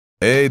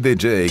Ei,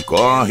 DJ,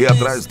 corre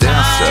atrás dessa.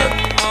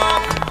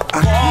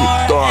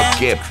 Aqui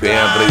toque é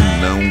pedra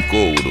e não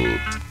couro.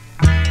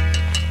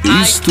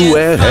 Isto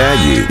é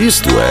reggae,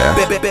 isto é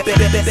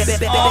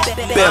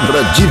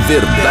pedra de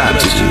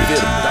verdade.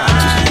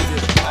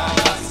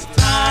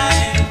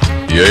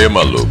 E aí,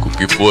 maluco, o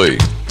que foi?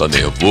 Tá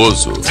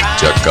nervoso?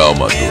 Te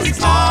acalma, doido.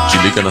 Te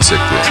liga na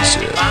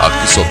sequência.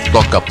 Aqui só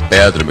toca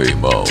pedra, meu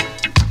irmão.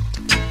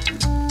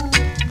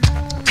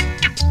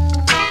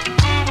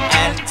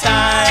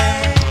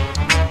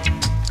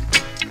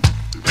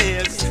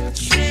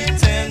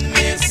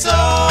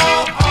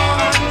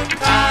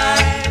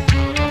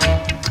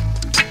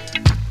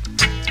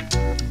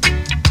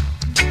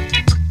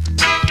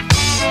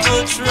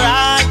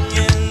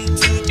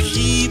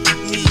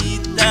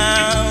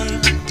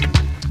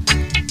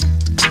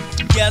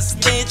 Yes,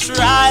 they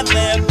try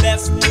their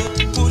best to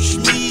push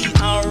me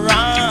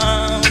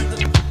around,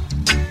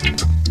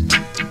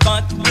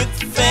 but with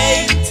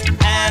faith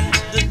and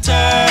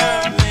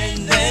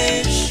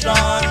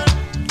determination,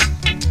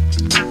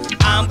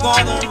 I'm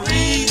gonna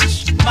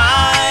reach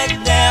my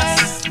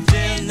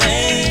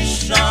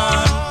destination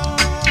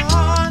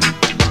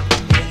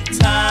in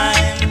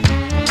time,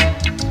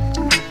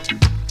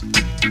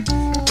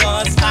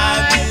 'cause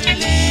I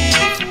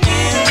believe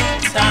in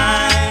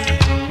time.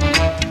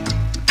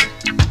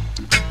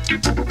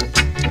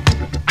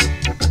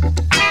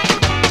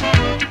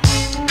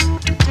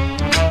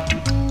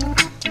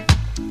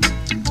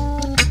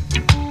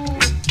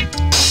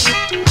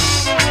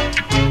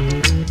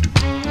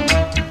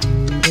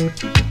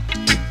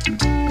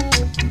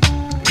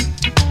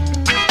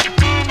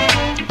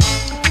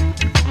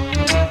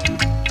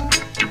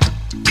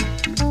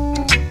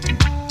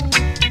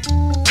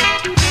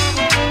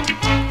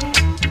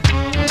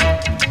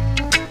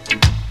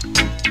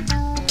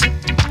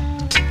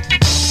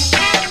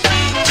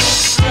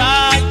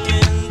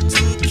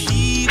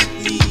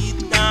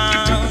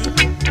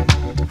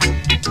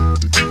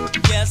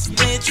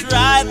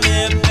 Try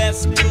their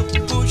best to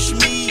push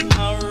me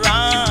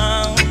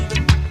around,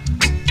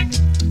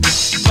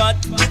 but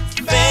with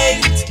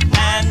faith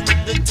and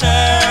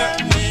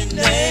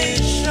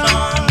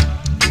determination,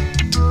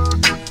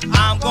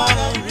 I'm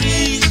gonna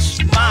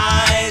reach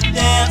my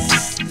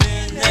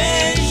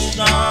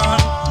destination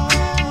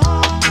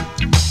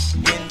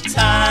in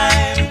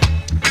time,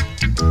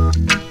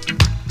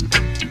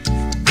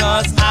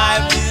 'cause I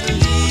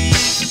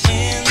believe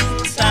in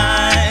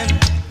time.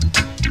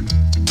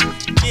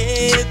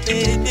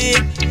 Baby,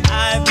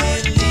 I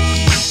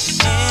believe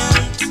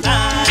in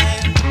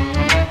time.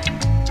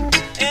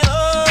 And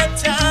oh,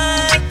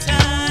 time,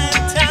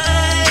 time,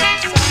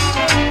 time,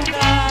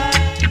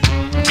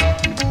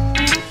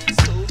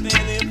 so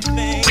many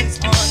things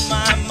on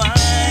my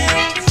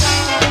mind.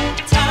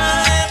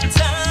 Time,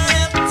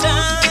 time,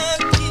 time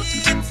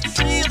keeps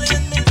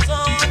treating me so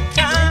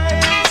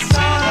kind.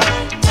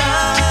 Time,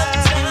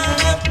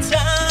 time,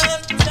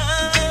 time,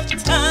 time,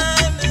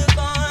 time is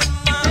on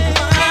my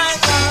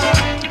mind.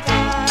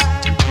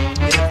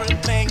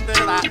 Everything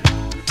that I do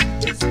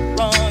is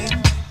wrong.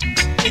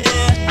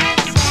 Yeah.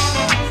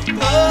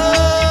 Oh,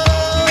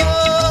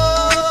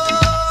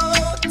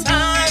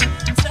 time,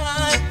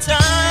 time,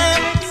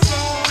 time,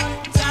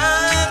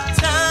 time,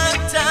 time,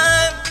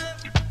 time.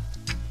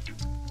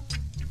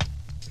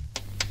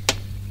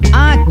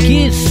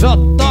 Aqui só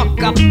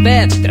toca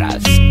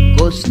pedras.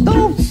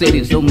 Gostou,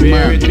 seres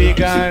humanos?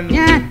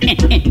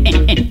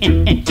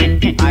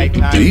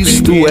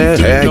 Isto é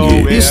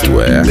reggae, isto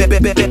é pedra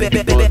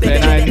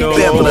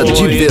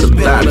de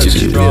verdade,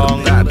 de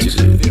verdade.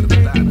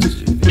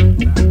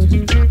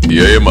 E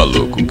aí,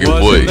 maluco, o que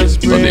foi?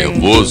 Tá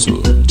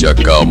nervoso? Te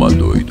acalma,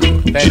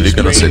 doido. Te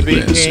liga na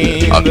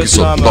sequência. Aqui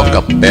só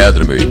toca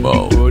pedra, meu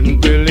irmão.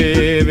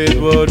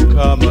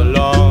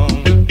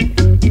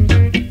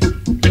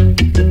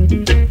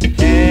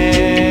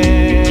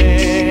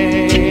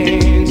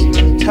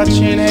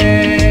 Touching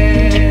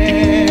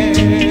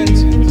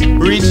hands,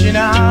 reaching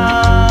out,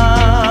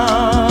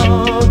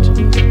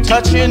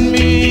 touching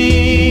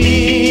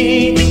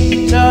me,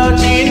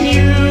 touching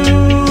you,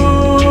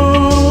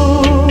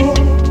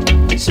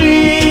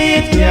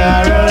 sweet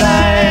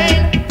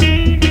Caroline.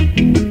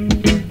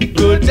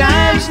 Good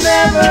times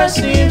never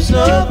seem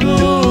so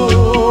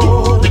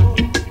good.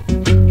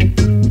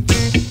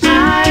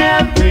 I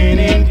have been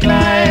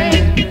inclined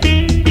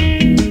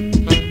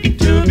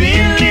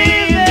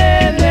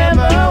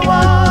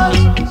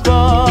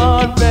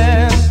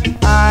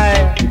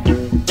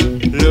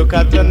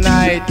at the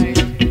night,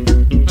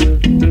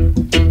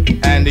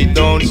 and it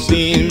don't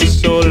seem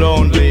so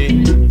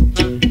lonely.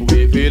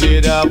 We fill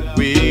it up,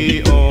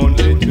 we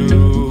only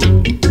do.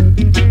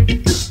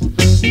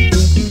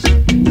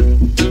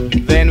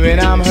 Then when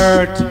I'm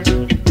hurt,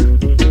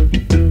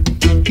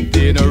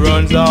 it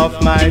runs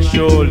off my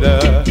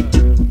shoulder.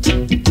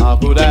 How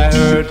could I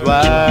hurt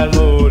while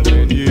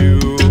holding you?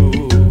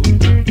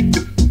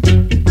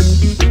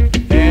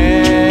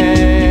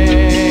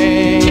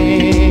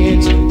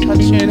 Hands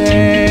touching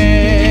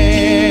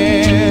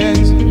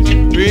hands,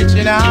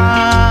 reaching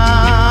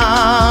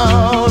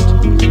out,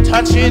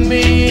 touching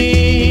me.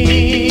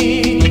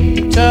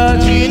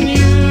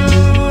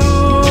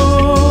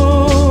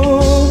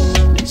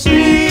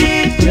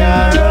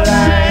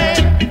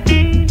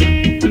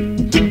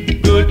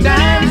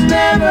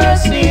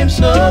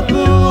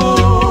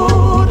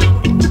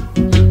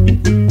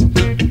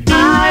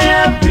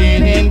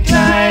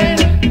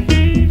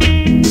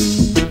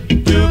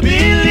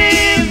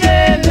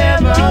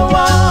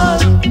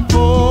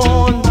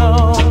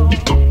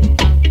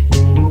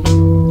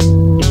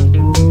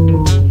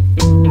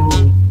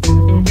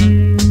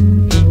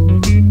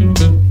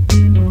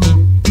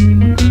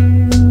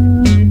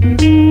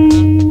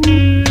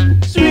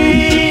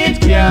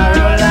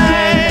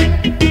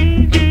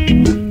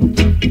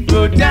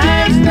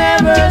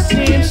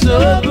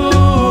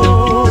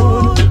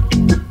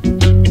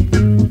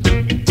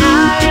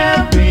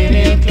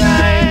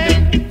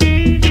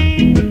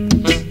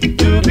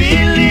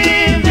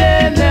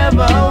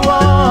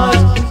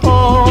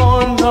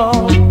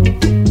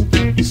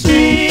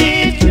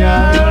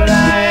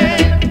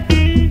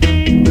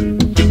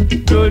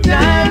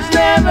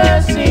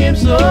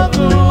 so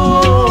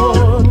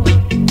good.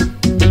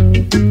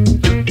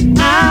 I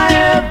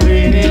have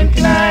been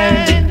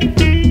inclined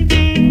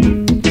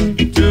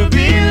to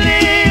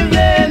believe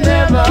there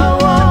never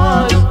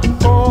was.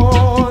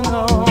 Oh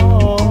no,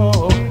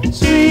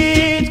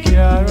 sweet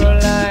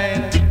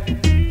Caroline,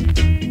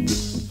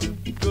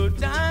 good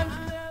times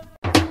never.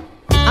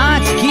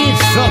 Aqui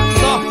só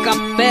toca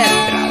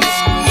pedras,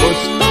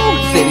 gostou,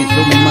 seres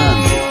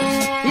humanos?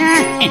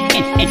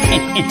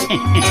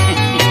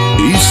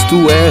 Isto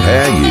é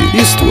reggae,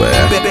 isto é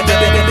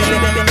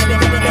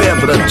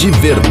pedra de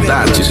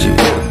verdade.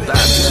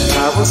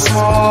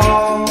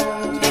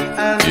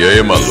 E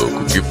aí,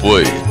 maluco, que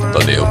foi? Tá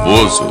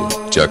nervoso?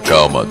 Te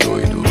acalma,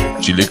 doido.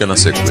 Te liga na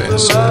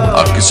sequência.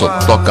 Aqui só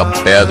toca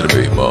pedra,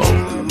 meu irmão.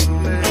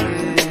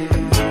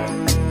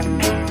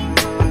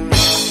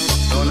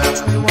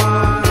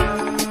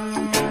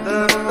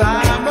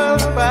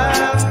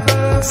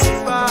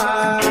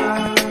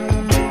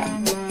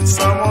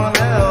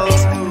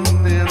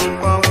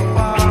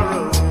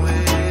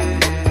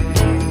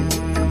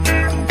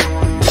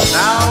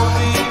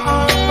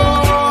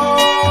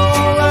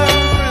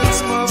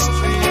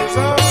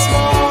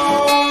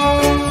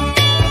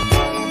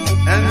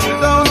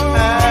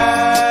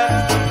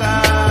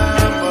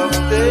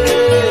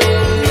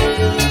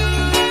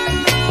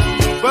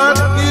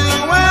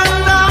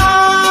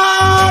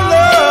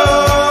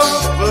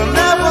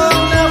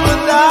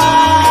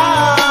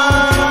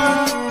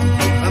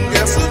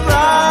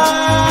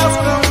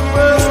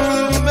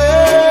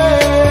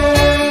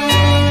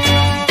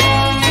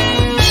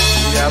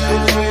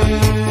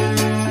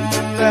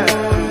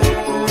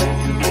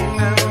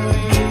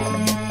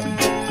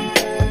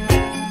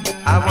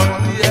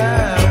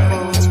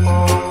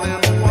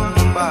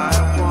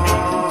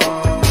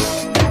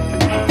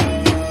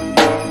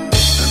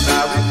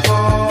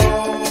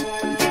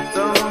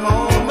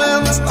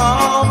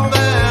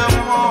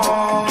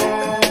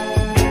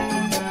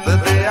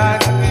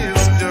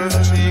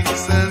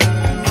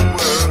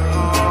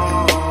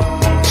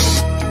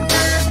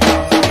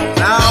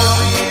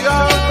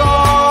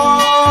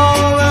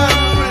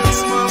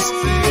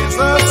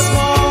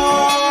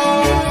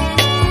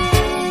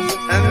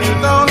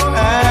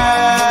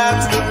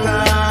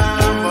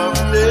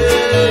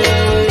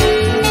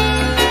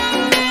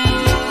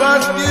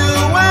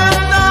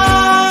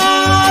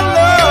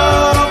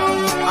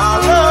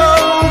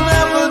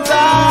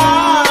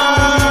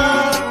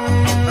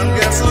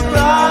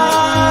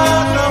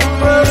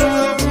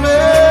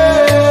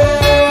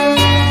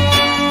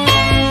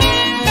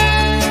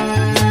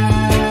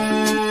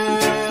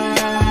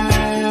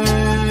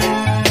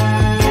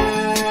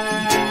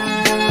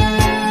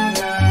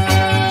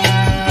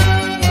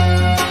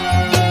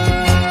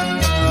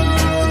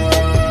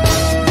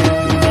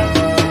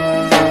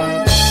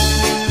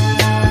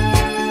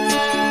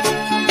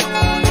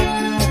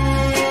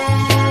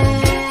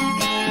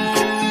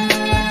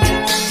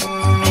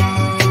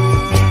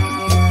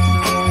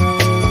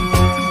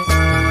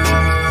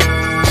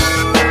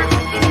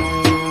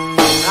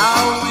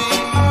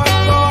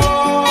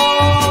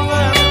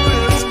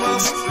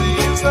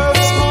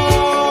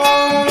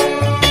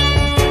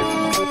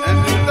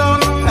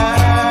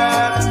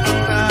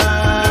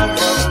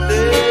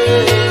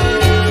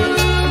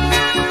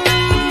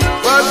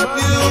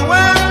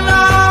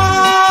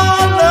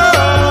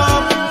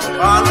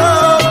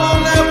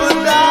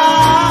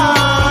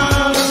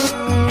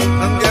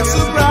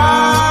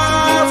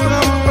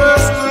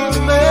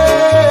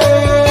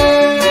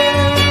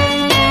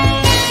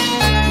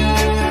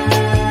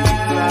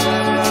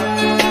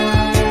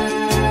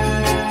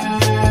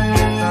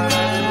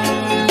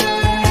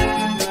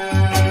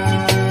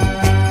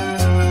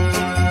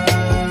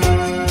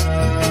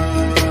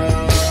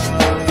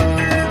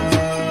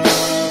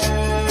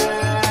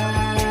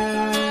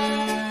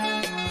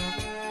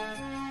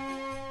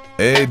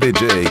 Ei,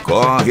 DJ,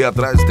 corre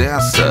atrás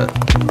dessa.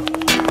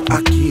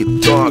 Aqui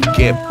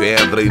toque é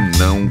pedra e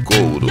não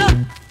couro.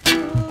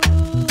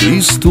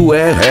 Isto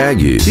é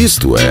reggae,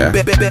 isto é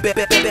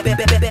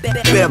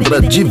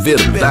pedra de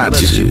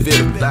verdade.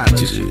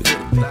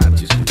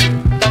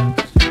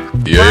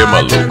 E aí,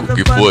 maluco,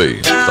 que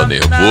foi? Tá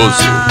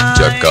nervoso?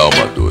 Te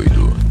acalma,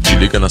 doido. Te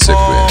liga na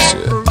sequência.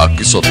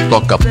 Aqui só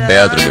toca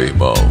pedra, meu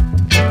irmão.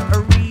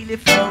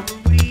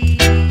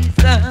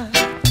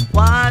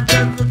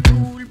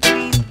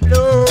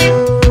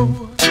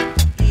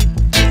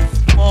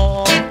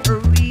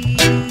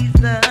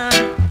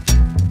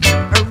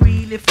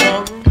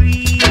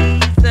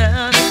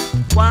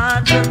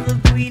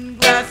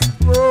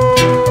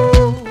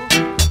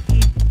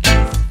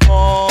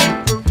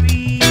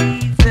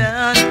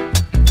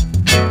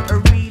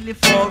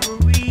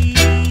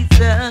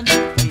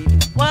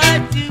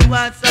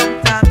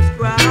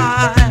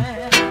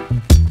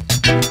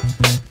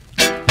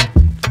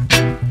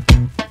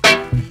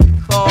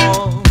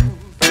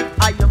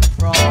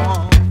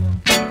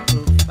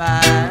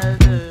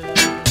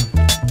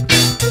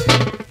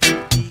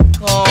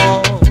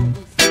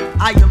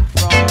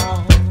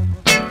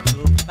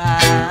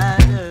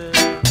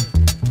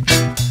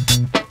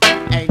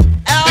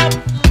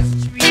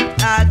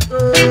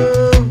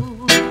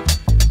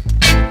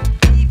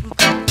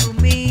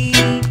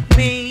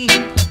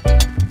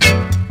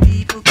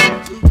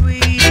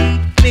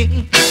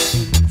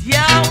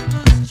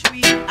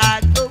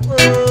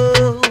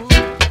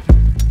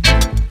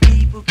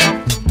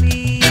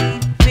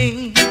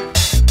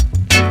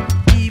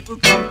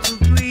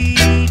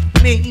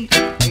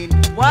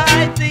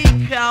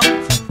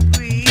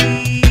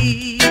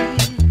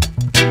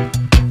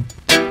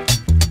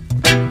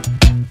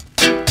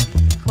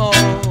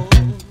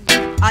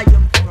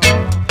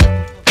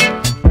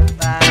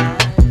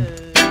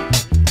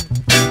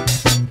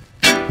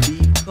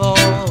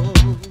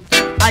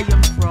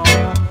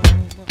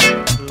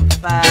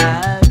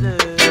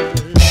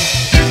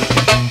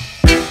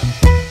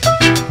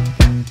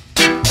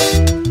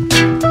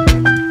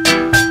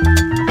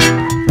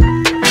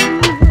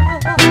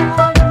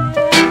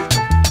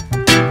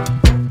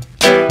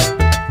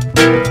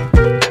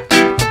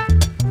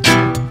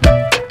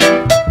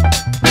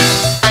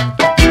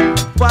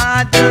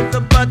 Why does the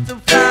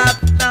butterfly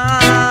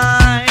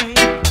fly?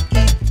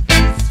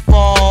 It's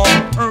for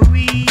a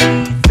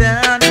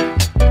reason,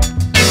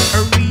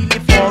 really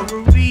for a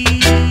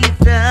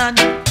reason.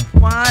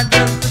 Why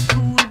does the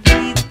cool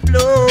breeze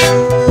blow?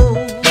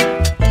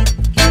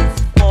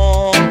 It's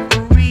for a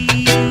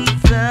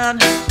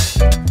reason,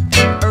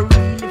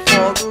 really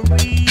for a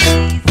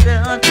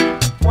reason.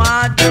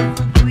 Why does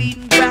the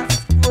green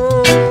grass grow?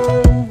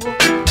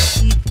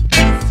 It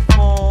is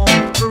for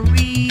a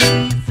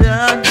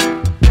reason,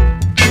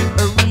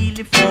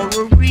 really for a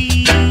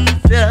reason.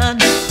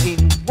 And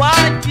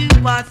why do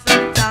I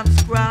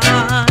sometimes cry?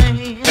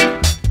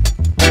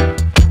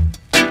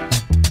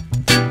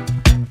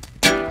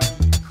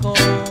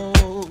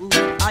 Because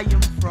I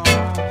am from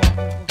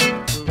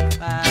the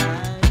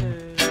fire.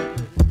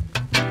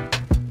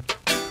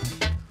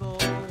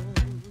 Because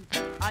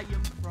I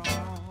am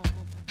from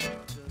the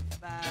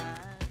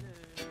fire.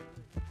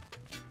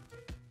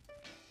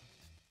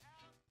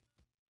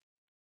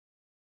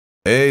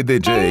 Ei,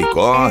 DJ,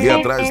 corre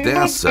atrás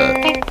dessa.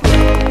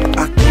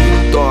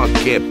 Aqui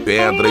toque é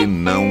pedra e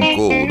não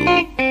couro.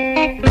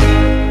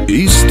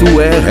 Isto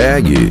é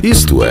reggae,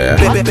 isto é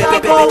pedra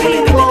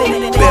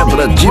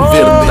de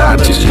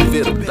verdade, de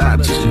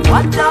verdade.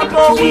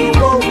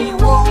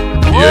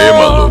 E aí,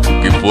 maluco,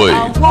 que foi?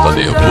 Tá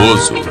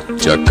nervoso?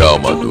 Te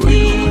acalma,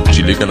 doido.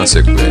 Te liga na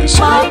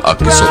sequência.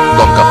 Aqui só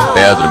toca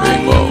pedra, meu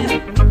irmão.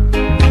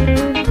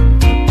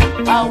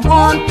 I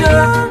want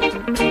her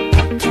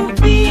to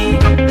be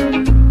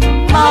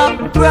my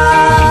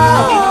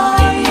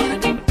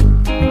bride.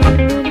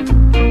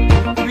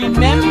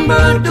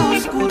 Remember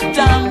those good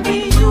times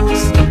we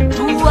used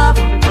to have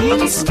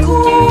in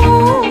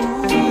school.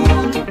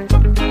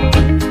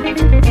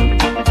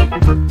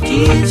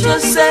 Teacher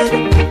said,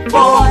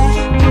 boy,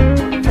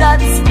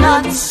 that's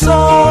not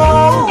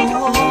so.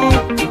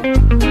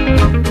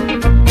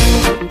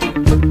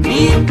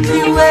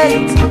 Neatly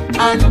wait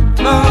and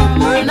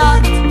murmur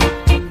not.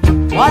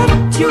 What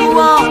you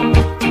want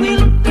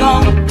will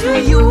come to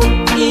you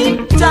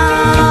in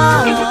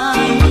time.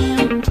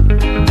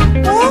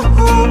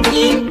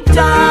 In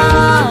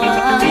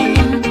time.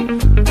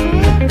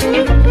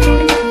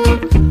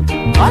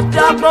 What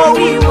about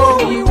we wo?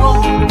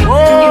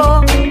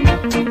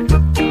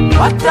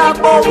 What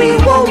about we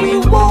wo?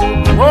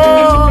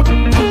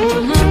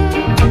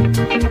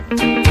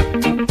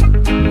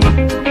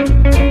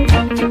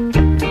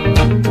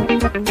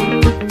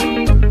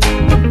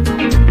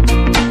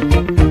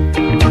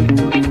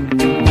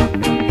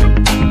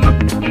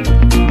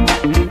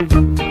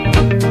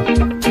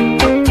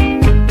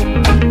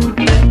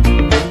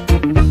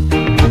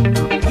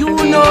 You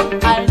know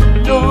I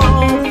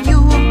love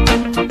you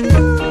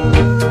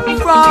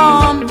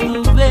from the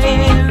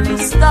very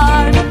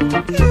start.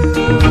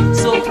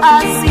 So I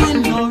see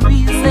no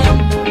reason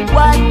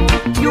why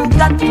you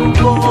got to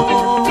go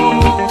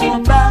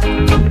back.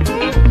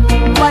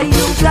 Why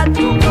you got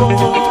to go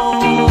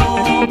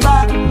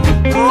back?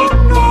 Oh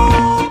no.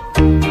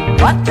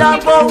 What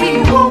about we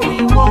wo?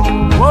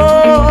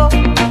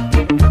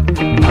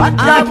 What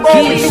about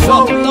Aqui we só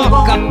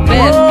toca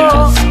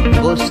pedras.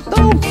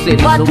 Gostou,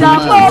 seres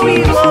humanos?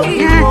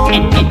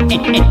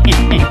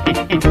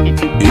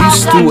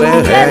 Isto é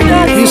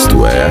reggae,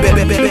 isto é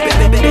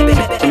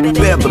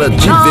pedra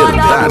de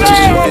verdade, de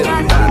verdade.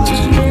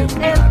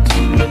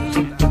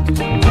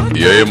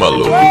 E aí,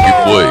 maluco, que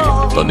foi?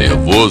 Tá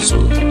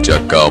nervoso? Te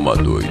acalma,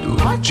 doido.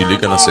 Te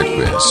liga na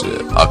sequência.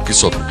 Aqui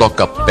só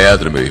toca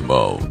pedra, meu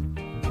irmão.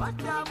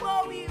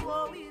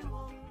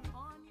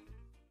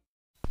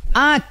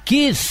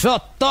 Aqui só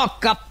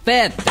toca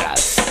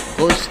pedras.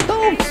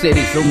 Gostou,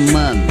 seres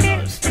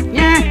humanos?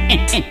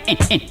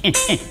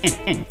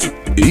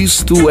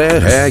 Isto é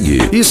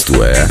reggae,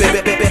 isto é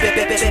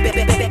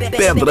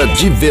pedra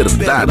de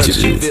verdade,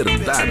 de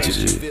verdade,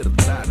 de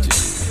verdade.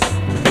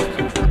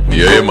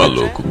 E aí,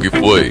 maluco, que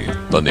foi?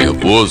 Tá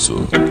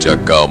nervoso? Te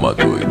acalma,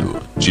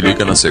 doido. Te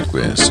liga na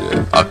sequência.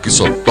 Aqui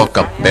só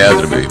toca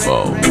pedra, meu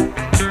irmão.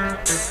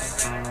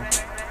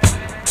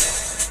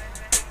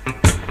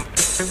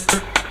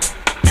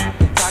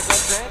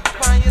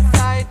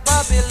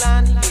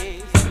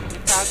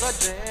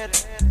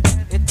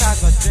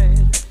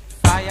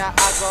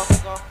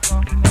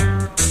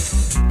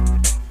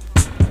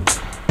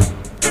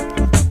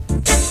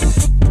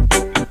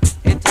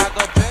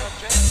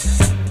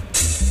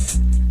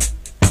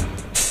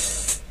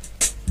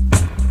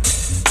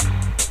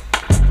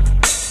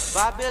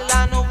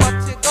 Babylon, what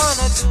you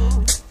gonna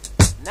do?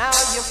 Now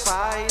you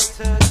fight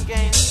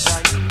against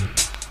you.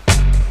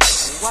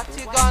 What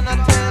you gonna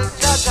tell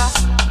Jaja?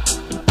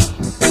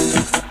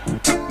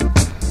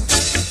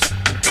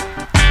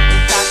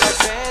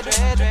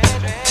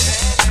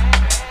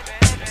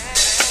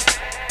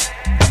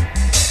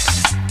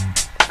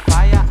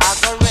 Fire, I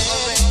go red.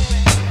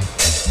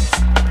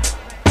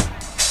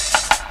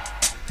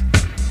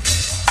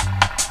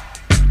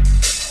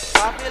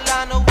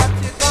 Babylon, what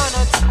you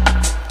gonna do?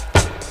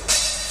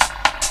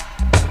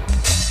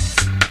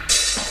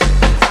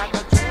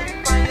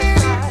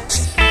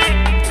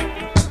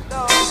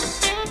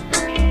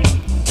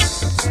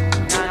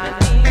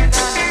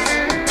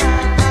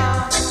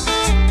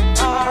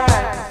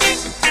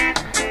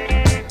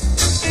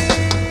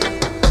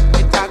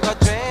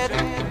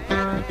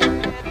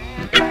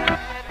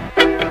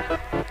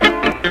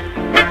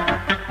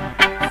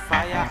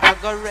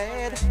 go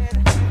red. And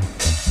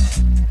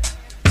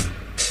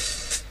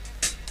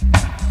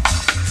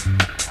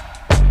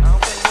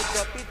when you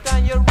drop it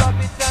and you rub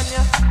it on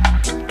ya,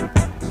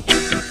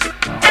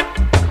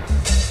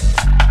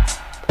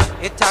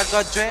 it a go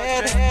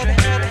dread.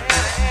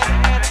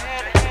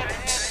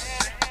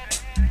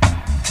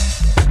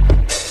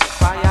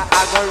 Fire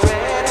a go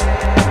red.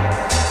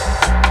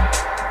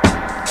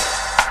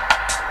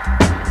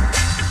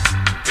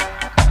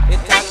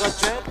 It a go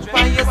dread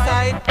by your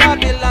side,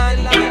 Babylon.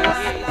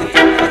 It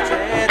a go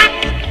dread.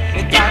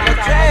 It a go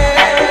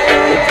dread.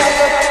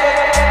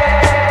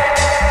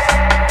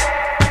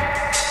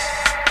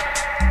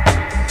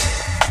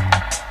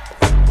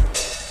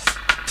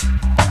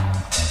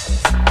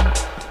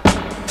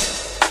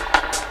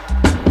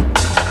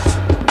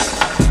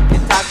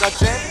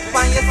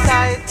 On your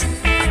side.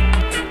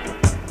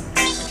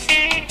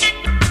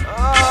 Oh,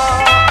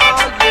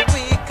 you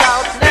weak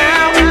out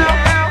now.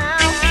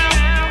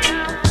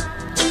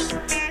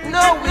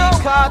 No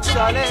weak out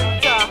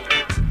talent.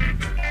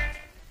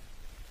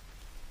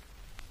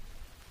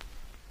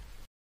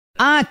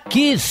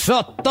 Aqui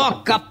só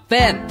toca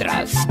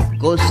pedras.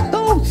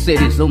 Gostou,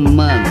 seres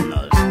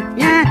humanos?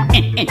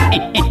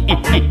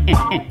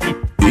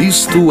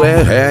 Isto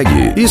é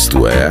reggae,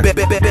 isto é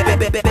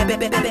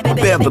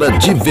pedra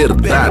de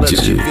verdade.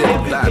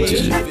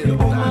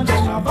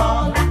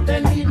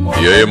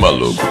 E aí,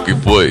 maluco, que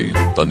foi?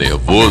 Tá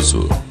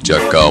nervoso? Te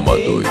acalma,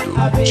 doido.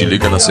 Te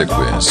liga na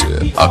sequência.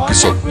 Aqui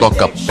só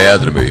toca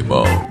pedra, meu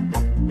irmão.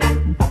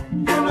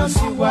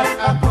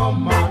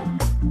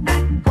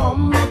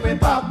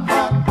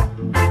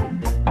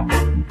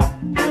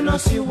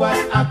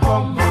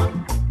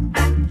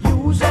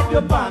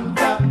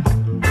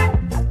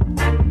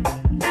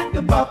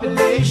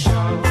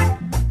 Population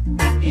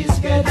is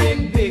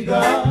getting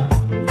bigger.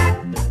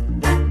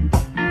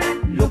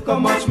 Look how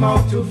much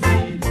mouth to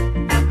feed,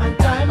 and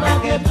time will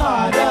get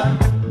harder.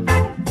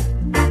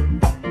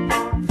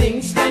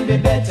 Things can be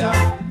better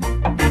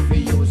if we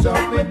use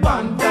up with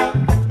panther.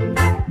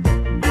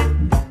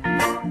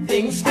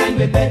 Things can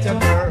be better,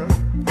 girl,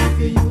 if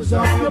you use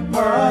up your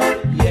pearl,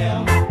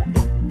 yeah.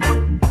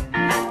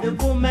 The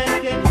woman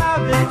can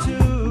have it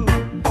too,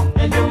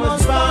 and you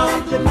must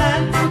find the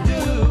man to do.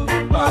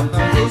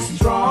 Panther is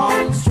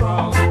strong,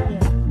 strong.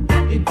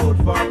 It good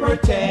for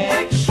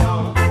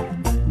protection.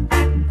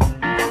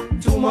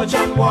 Too much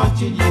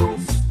unwanted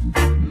use,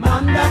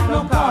 man that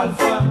no call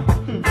for.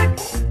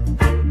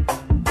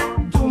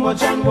 Too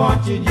much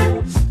unwanted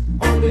use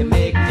only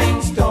make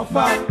things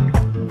tougher.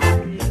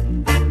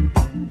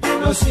 You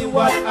know see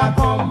what I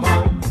come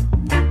on.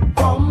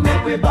 Come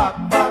make we back.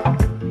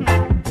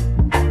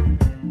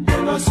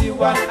 You know see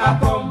what I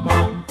come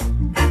on.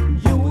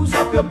 Use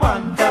up your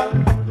panther.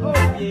 Oh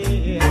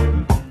yeah.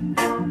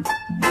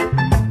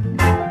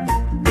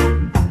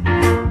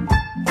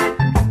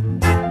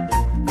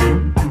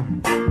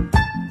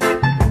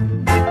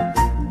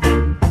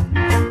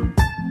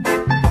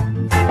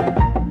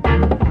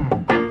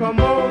 Come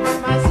on,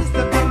 my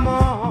sister, come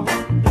on.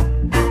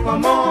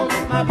 Come on,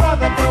 my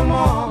brother, come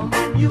on.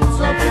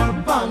 Use up your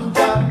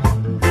panther.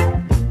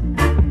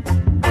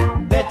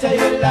 Better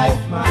your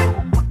life,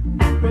 man.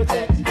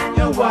 Protect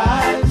your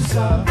wives,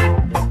 sir.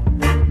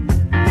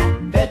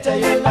 Better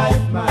your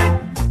life,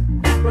 man.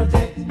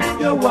 Protect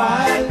your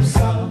wives,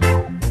 sir.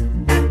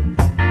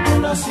 You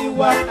know see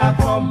what I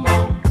come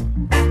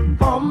on.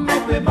 Come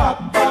make me back.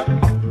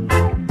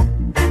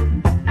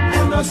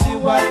 You know see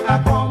what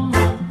I come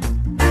on.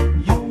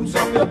 Use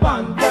up your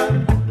panther.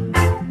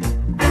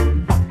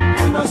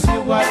 You know see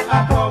what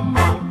I come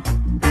on.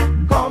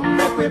 Come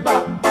make me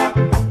back.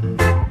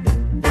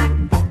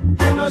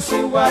 You know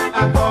see what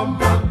I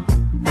come on.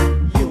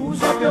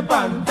 Use up your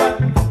panther.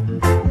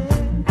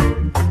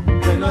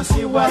 You know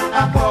see what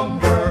I come,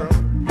 girl.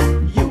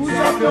 Use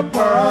up your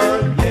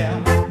pearl, yeah.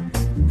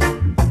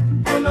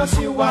 You know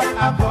see what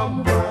I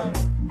come, girl.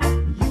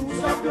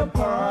 Use up your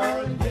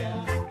pearl,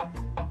 yeah.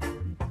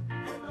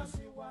 You know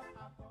see what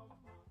I come.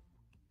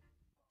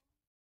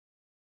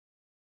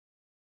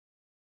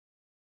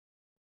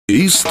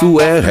 Isto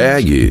é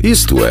reggae,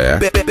 isto é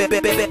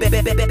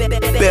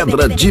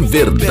pedra de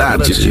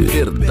verdade.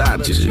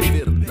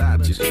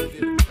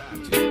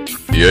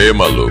 E aí,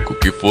 maluco,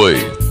 que foi?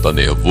 Tá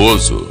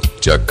nervoso?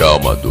 Te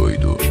acalma,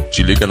 doido.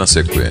 Te liga na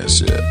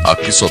sequência.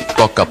 Aqui só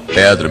toca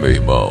pedra, meu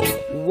irmão.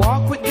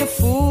 Walk with the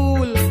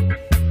fool,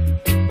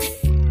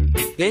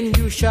 then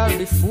you shall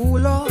be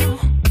fooler.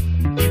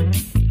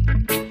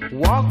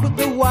 Walk with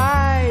the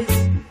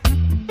wise,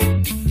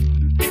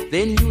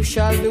 then you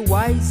shall be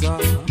wiser.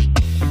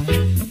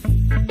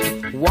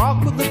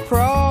 Walk with the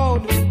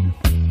proud,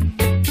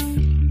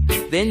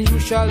 then you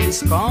shall be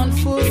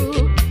scornful.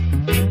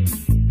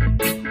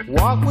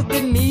 Walk with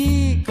the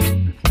meek,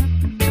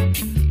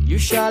 you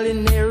shall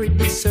inherit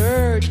the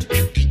earth.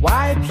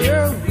 Wipe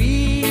your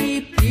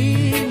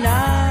weeping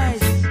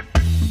eyes.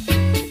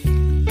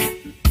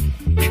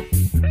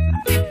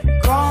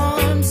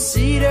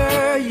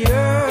 Consider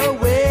your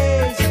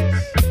ways.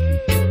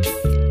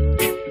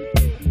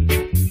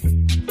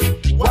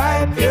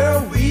 Wipe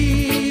your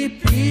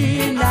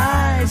weeping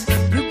eyes.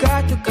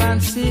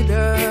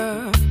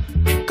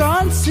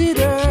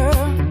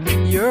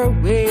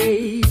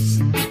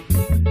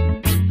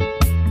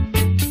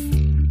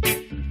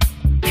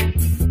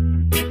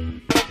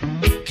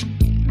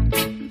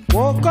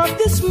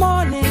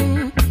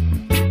 morning,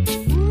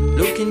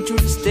 looking to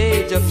the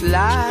stage of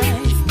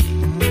life,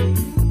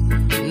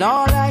 and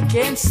all I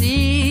can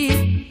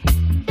see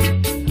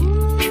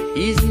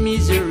is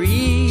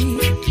misery,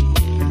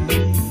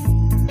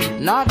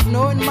 not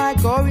knowing my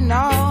going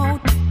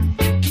out,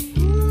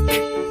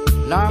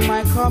 nor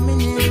my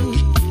coming in.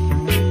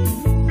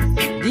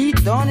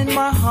 Deep down in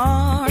my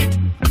heart,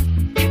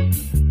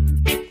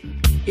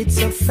 it's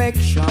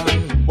affection.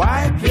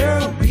 Wipe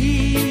your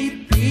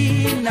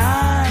weeping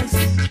eyes.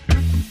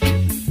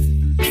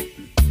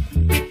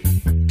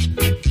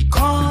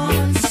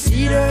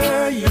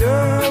 Consider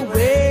your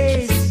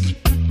ways.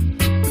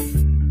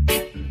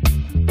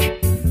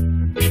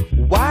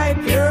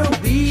 Wipe your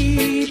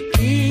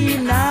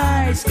weeping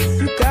eyes.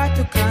 You got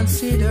to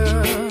consider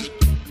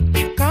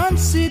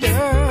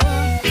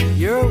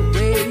your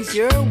ways,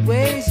 your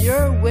ways,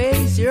 your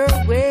ways, your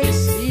ways.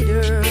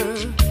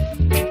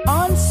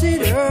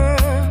 Consider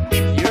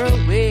your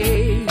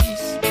ways.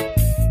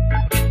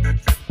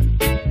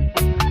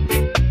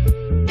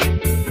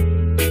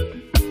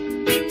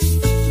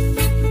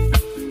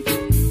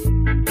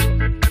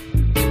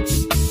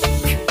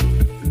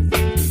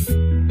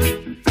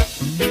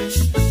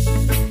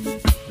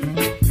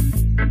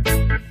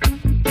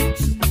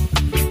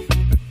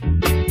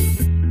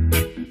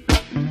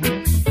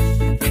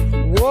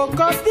 Woke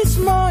up this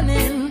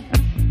morning,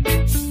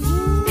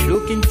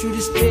 looking through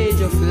the stage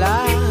of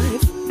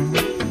life,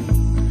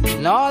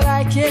 and all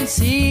I can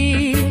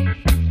see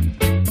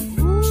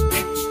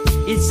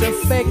is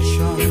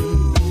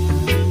affection,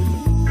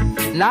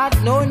 not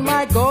knowing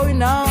my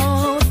going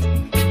out,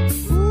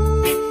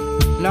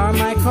 nor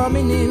my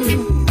coming in.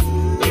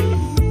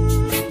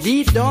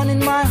 Deep down in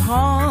my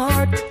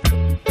heart,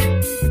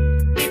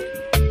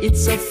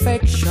 it's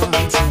affection.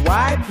 So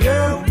wipe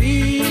your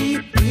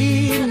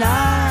weeping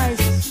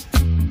eyes.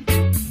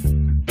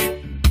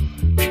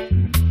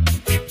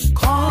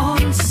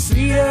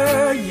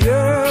 Consider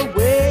your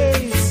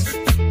ways.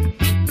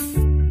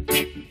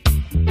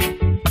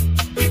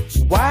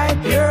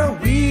 Wipe your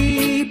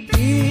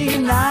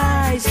weeping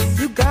eyes.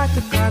 You got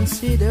to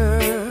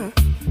consider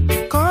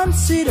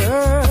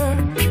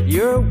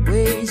your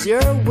ways,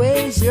 your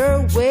ways,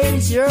 your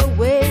ways, your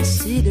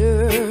ways.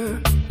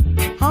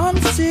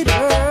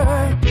 Consider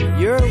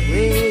your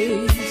ways.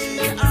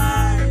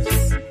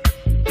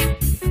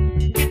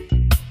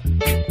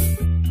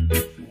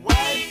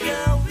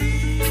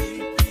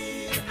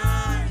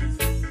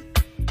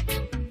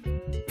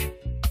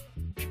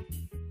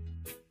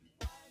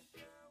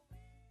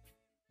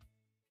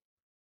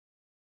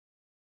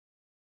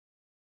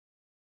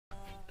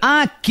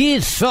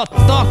 Aqui só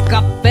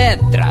toca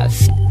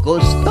pedras.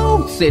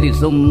 Gostou,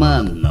 seres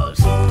humanos?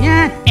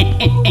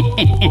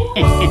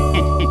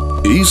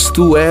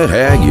 Isto é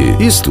reggae.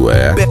 Isto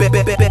é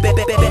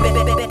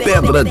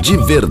pedra de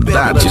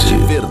verdade.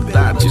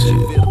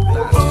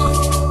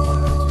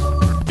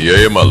 E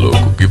aí,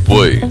 maluco, que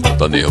foi?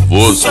 Tá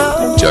nervoso?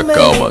 Te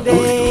acalma,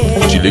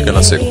 doido. Te liga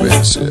na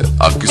sequência.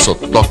 Aqui só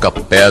toca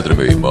pedra,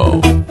 meu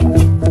irmão.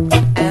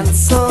 And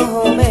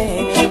so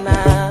many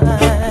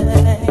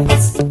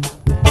nights,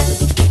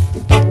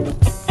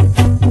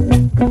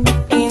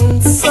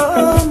 in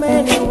so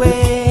many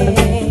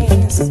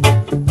ways,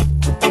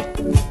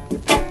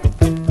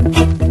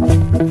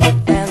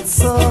 and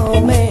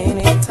so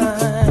many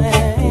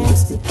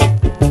times,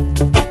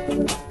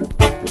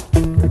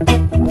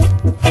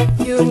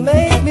 you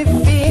make me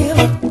feel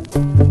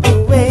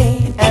the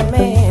way a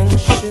man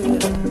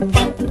should.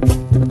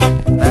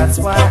 That's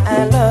why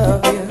I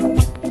love you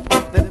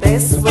the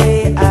best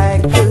way I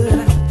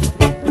could,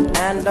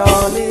 and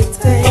all it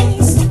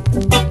takes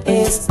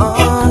is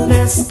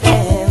understanding.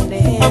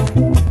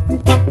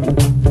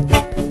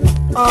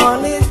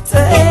 All it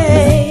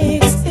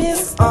takes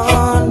is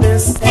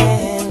understanding,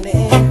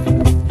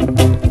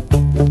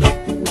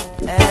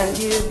 and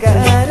you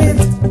got it,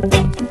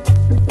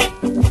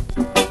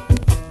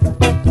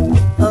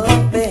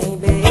 oh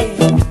baby.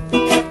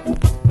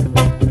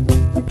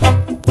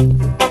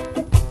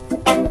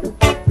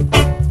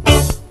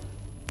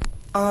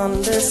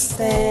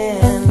 Understanding.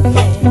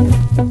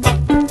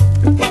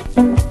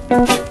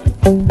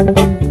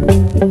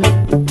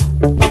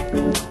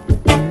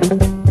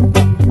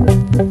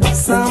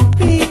 Some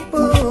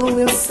people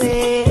will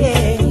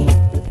say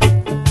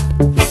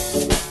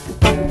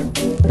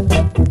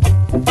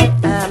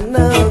I'm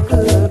no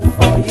good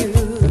for you,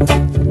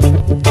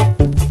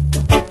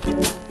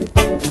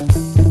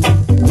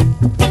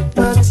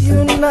 but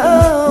you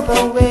know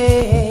the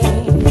way,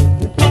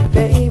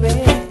 baby,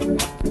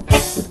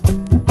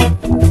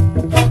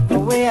 the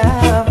way I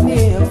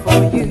feel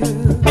for you.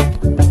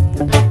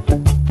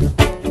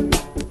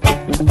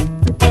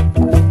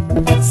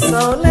 So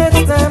let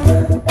them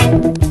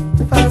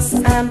fuss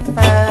and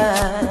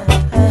fight.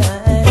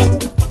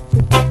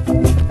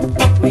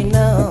 We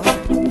know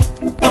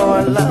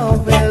our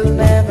love will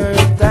never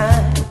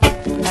die,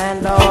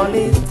 and all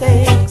it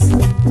takes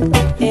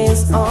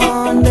is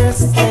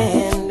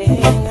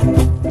understanding.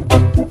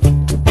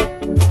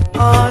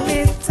 All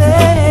it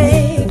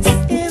takes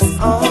is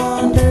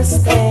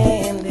understanding.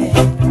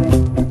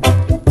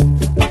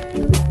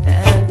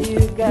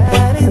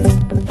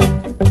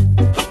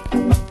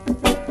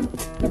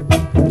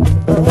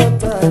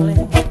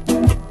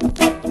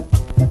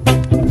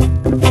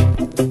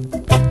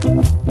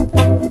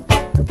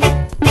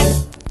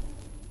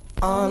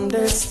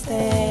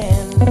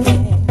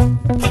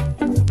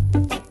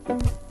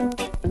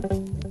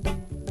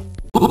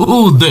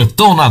 O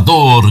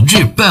detonador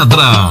de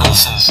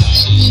pedras.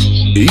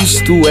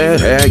 Isto é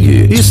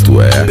reggae.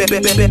 Isto é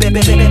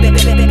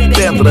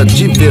pedra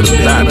de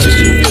verdade.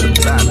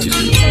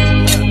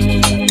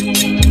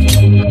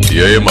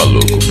 E aí,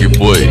 maluco, que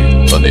foi?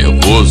 Tá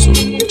nervoso?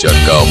 Te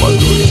acalma,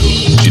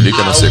 doido. Te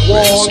liga na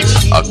sequência.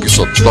 Aqui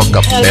só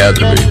toca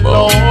pedra, meu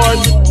irmão.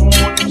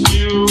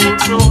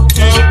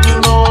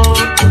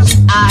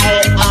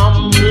 I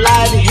am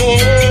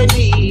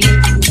lightheaded.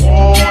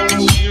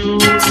 Want you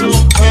to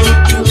help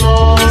me,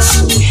 Lord.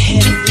 So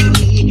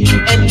heavy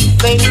and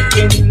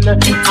thinking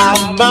I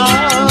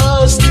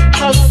must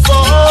have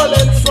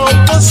fallen from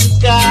the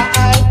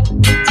sky.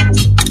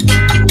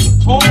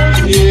 Oh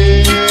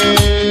yeah,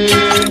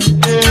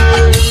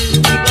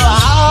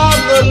 I'm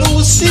the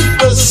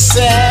Lucifer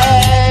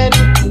said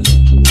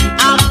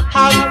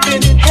I've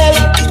been held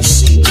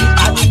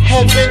at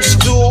heaven's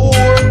door.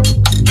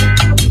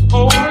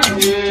 Oh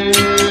yeah,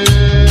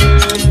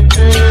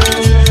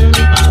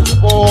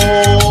 for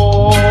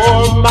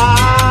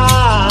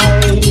my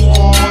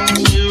want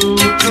you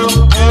to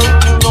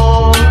help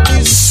Lord be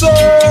so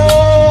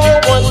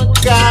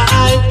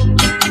unkind.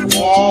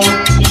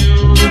 Want you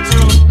to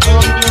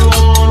help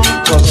Lord,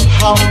 'cause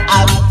how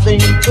I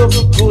think of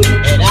good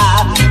and I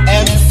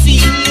am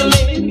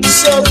feeling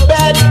so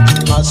bad.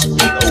 Must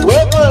be the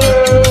weather.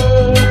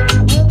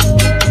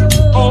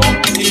 Oh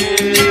yeah.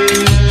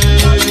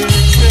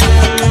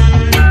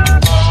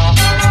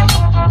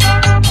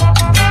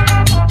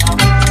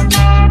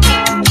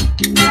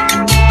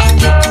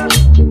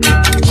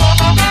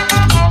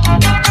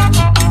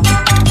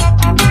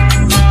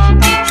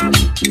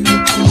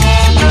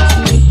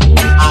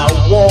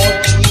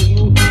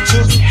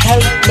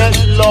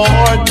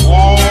 Lord,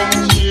 want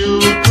you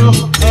to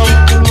help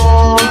me,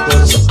 Lord,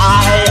 'cause I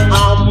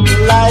am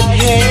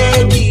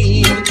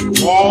lightheaded.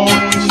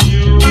 Want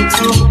you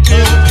to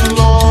help me,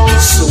 Lord,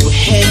 so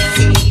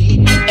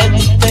heavy and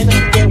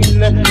thinking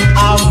I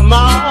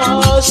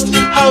must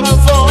have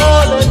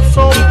fallen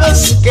from the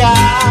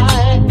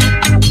sky.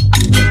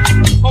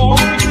 Oh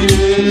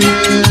yeah,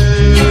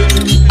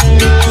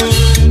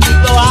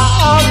 though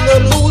I'm the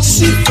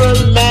Lucifer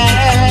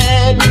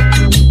man,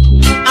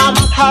 I'm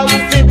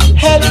having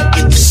hell,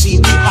 it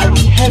seems at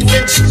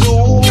heaven's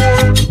door.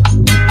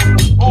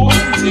 Oh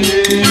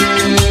yeah,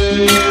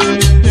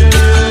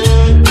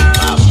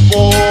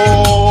 for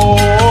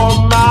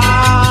my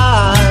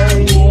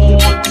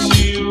want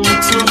you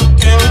to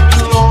help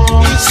me,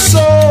 Lord, be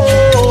so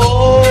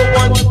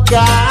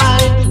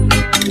unkind.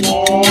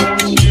 Want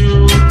you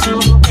to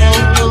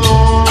help me,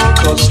 Lord,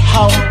 'cause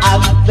how I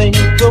think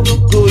of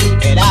good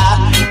and I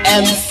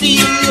am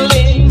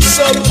feeling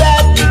so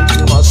bad.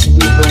 It must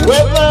be the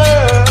weather.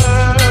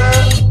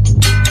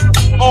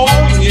 Oh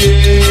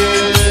yeah,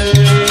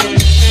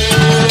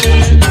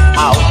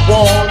 I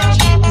want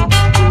you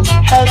to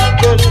help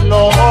the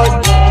Lord.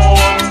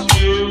 Want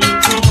you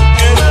to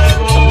help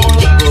the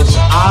Lord, 'cause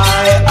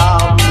I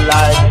am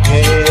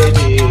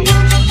lightheaded.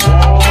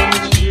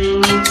 Want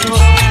you to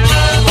help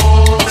the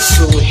Lord,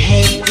 so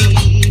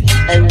heavy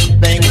and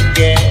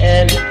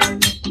thinking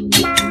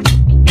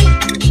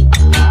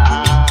I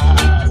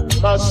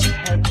must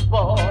have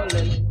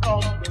fallen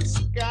from the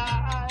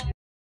sky.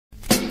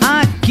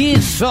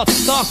 Aqui só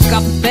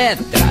toca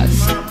pedras.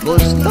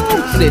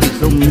 Gostou,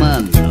 seres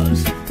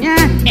humanos?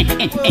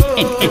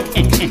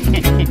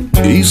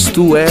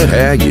 Isto é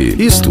reggae.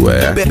 Isto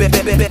é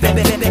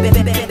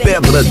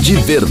pedra de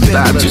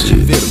verdade.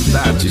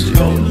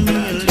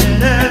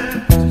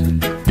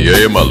 E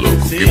aí,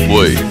 maluco, que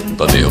foi?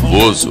 Tá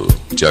nervoso?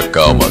 Te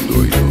acalma,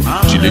 doido.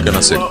 Te liga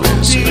na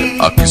sequência.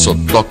 Aqui só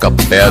toca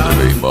pedra,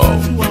 meu irmão.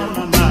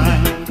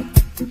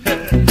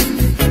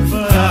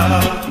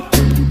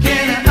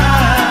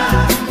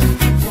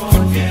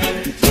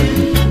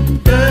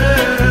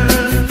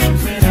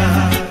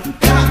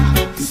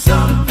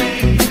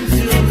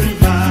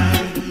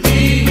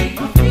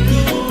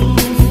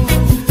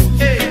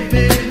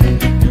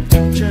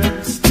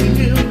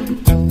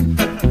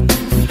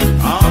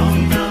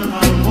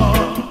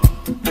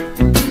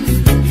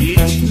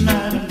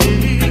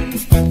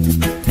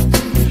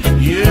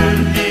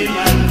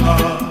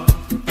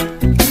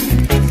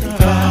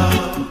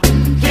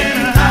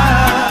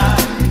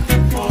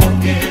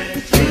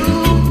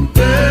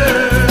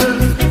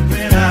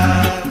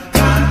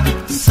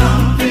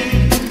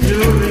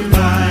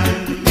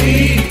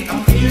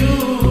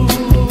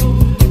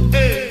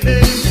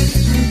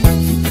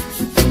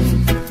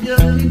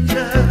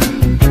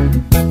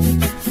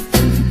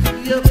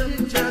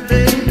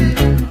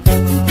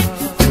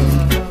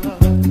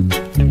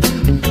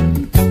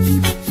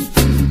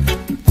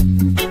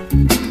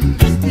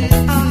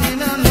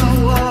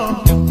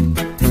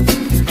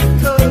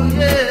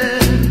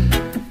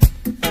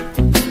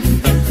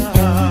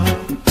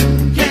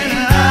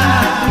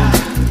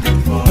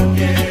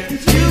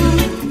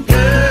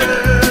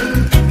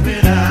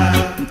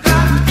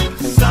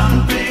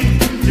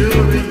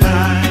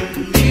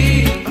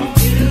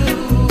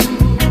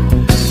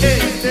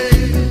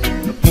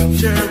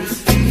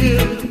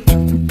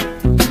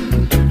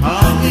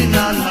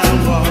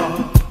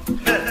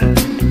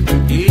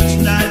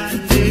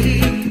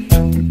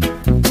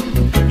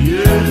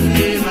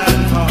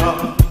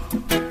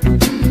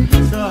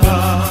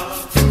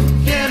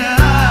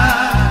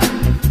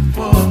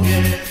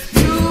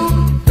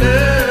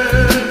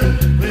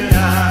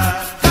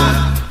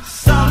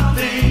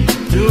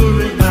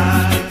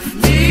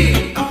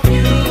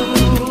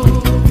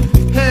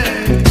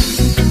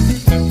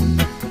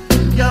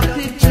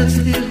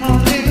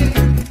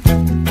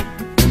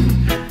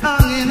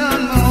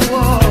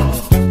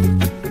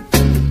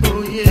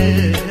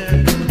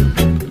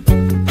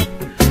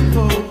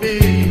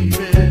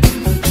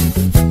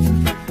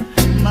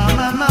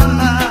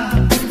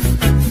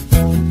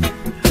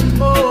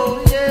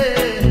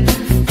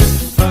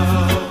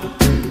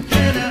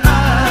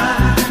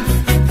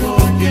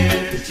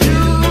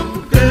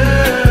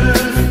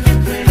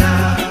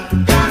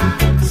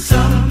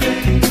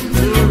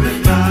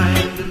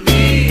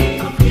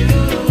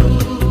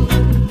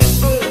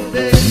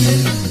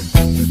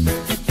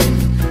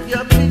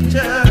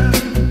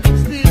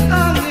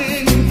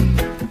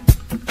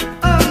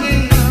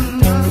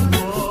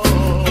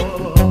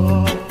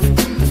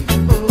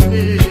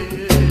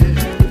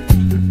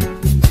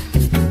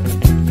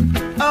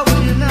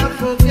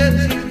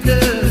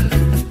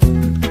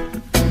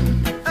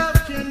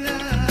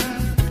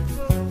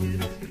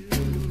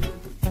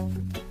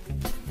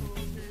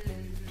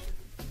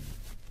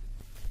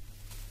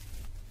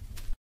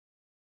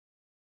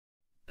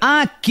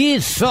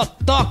 Aqui só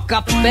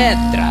toca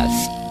pedras.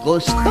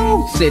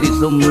 Gostou, seres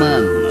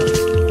humanos?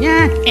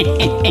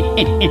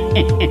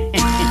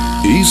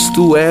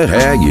 Isto é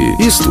reggae.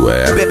 Isto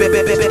é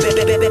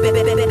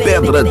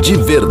pedra de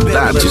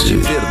verdade.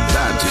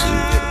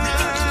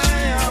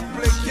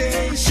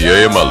 E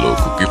aí,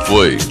 maluco, que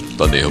foi?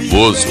 Tá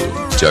nervoso?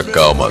 Te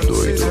acalma,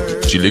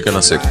 doido. Te liga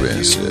na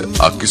sequência.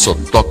 Aqui só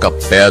toca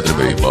pedra,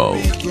 meu irmão.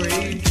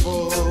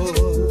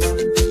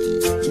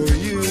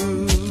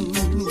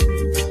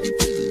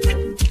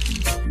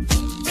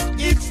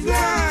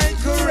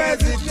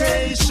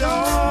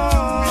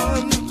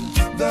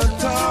 The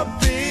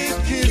topic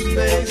is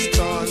based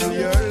on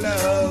your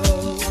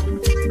love,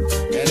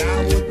 and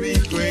I would be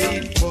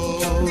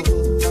grateful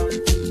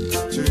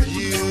to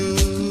you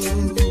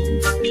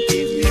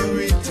if you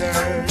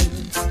return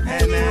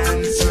an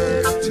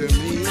answer to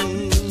me.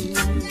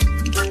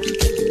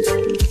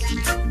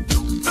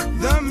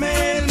 The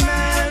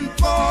mailman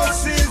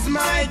passes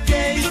my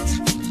gate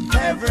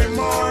every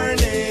morning.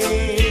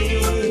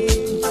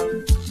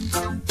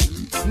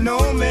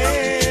 No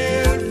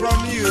mail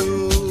from you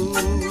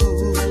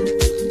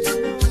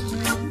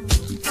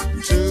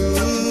to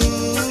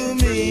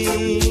me.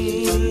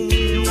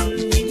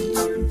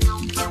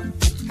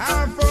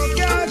 I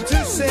forgot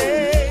to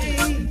say,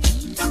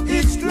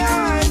 it's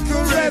like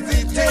a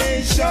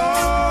recitation.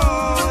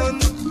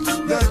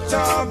 The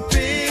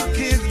topic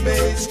is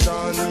based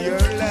on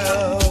your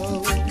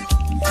love,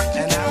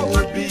 and I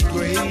would be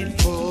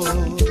grateful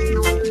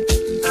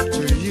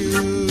to you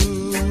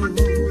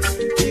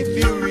if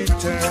you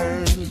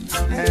return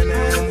an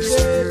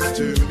answer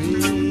to me.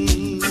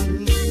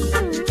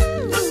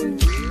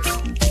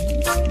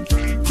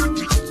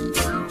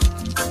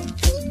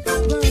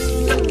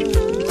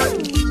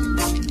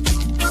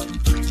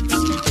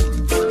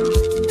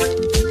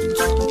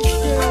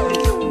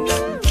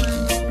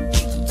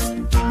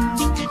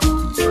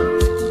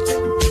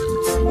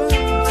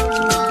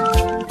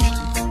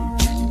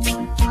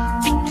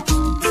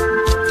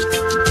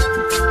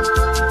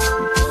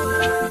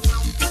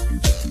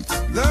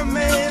 The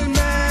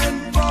mailman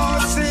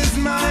passes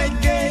my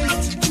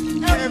gate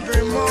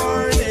every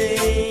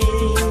morning.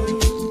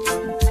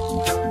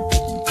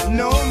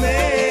 No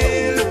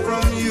mail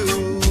from you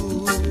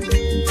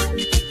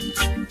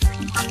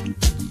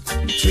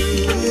to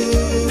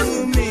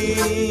me.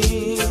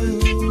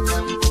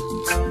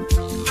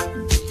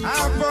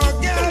 I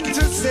forgot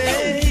to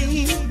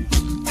say,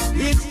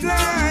 it's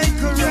like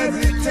a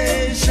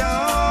recitation.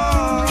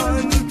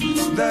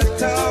 The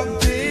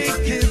topic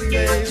is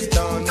based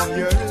on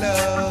your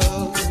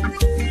love,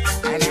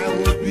 and I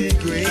would be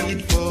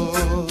grateful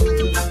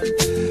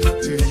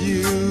to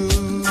you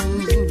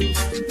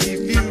if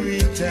you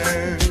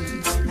return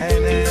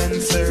an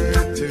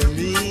answer to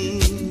me.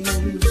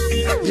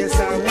 Yes,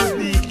 I would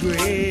be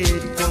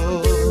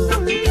grateful.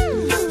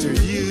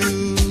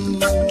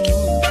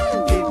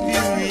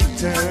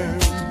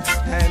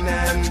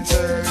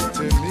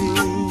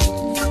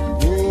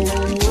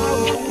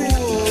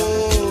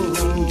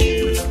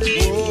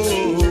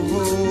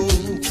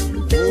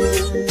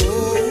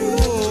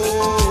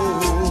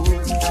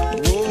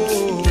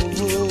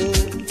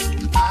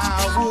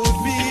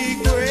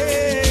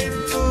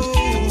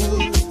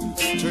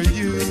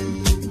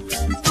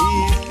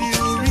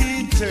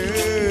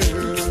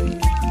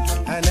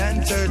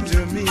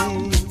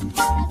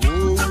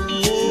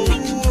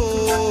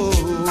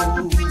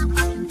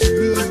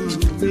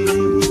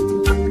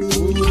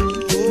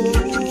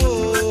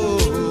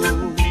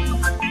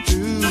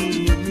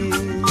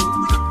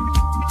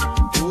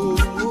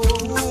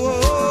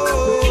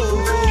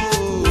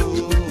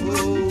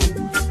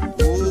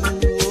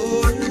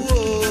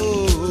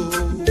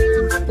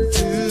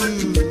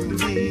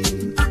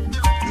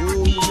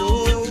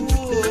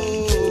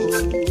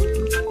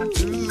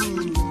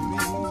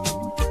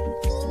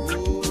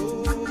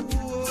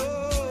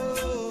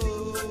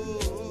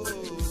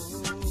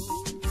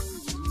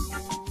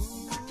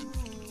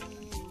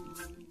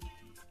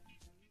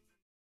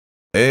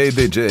 Ei,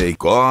 DJ,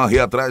 corre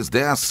atrás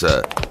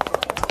dessa.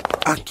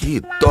 Aqui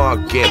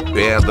toque é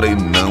pedra e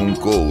não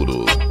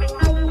couro.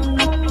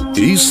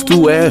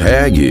 Isto é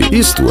reggae,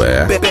 isto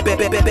é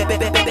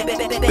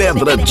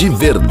pedra de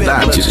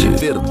verdade.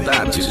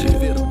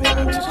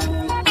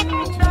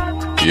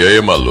 E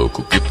aí,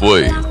 maluco, que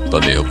foi?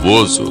 Tá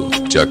nervoso?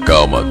 Te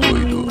acalma,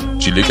 doido.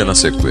 Te liga na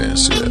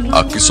sequência.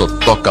 Aqui só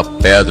toca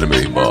pedra, meu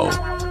irmão.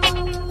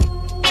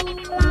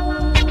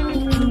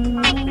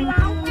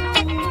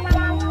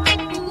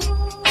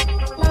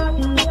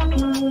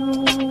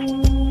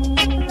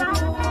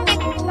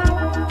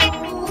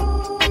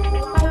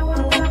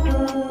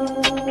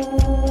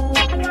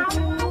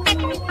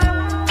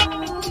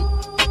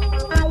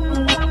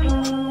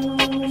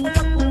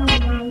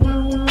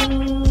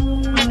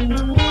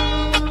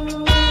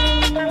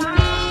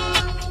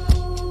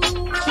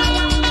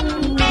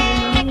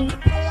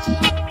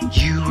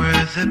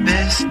 The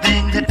best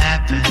thing that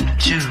happened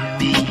to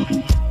me.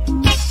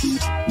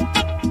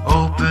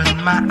 Open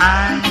my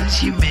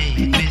eyes, you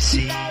made me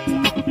see.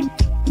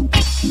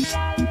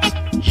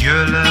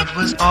 Your love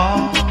was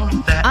all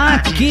that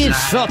Aqui I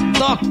só desired.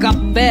 toca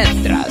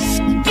pedras.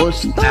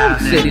 Gostou,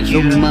 seres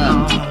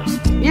humanos?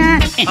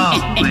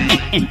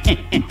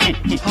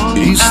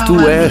 Isto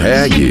é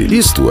reggae,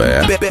 isto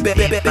é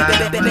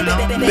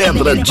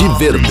pedra de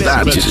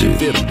verdade.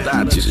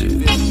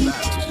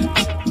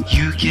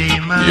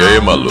 E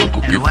aí, maluco,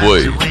 que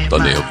foi? Tá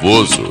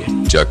nervoso?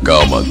 Te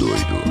acalma,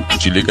 doido.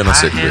 Te liga na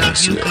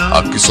sequência.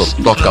 Aqui só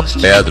toca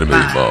pedra, meu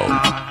irmão.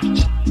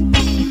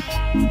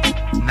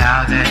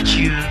 Now that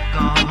you're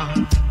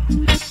gone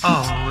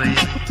away,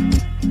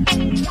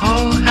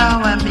 oh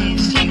how I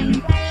miss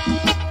you.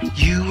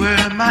 You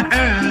were my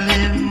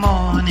early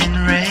morning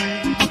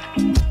rain.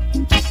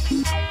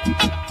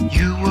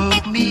 You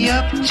woke me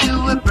up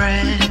to a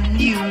brand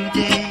new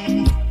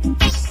day.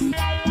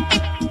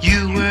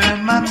 You were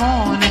my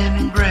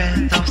morning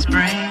breath of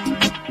spring.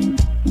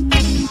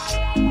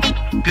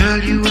 Girl,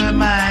 you were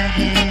my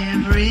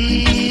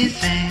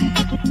everything.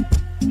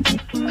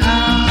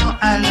 How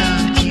I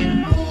loved you.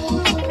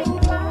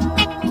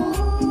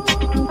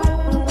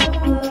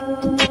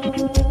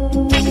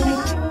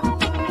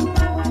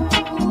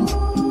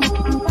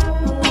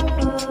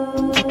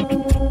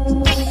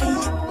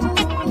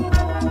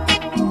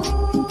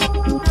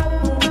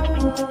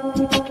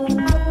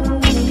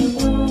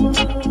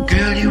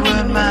 Girl, you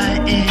were my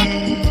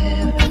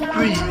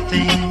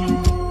everything.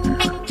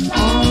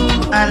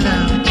 Oh, I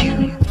loved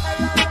you.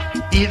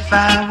 If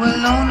I were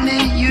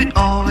lonely, you'd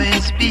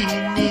always be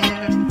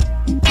near.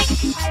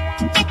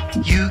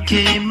 You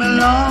came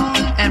along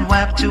and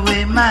wiped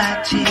away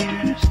my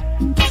tears.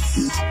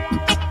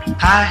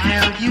 I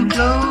held you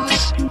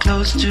close,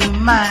 close to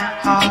my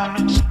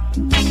heart.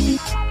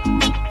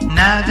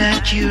 Now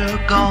that you're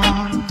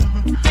gone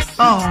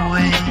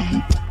away,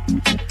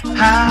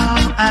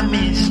 how I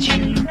missed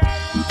you.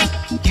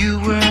 You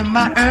were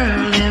my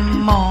early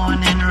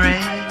morning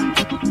rain.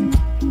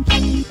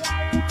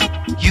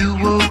 You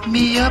woke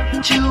me up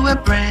to a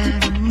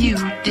brand new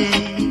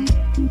day.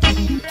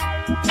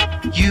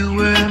 You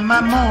were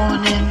my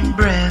morning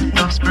breath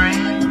of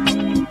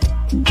spring.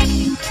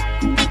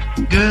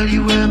 Girl,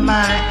 you were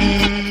my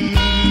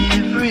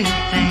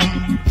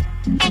everything.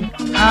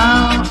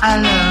 How I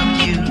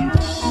loved you.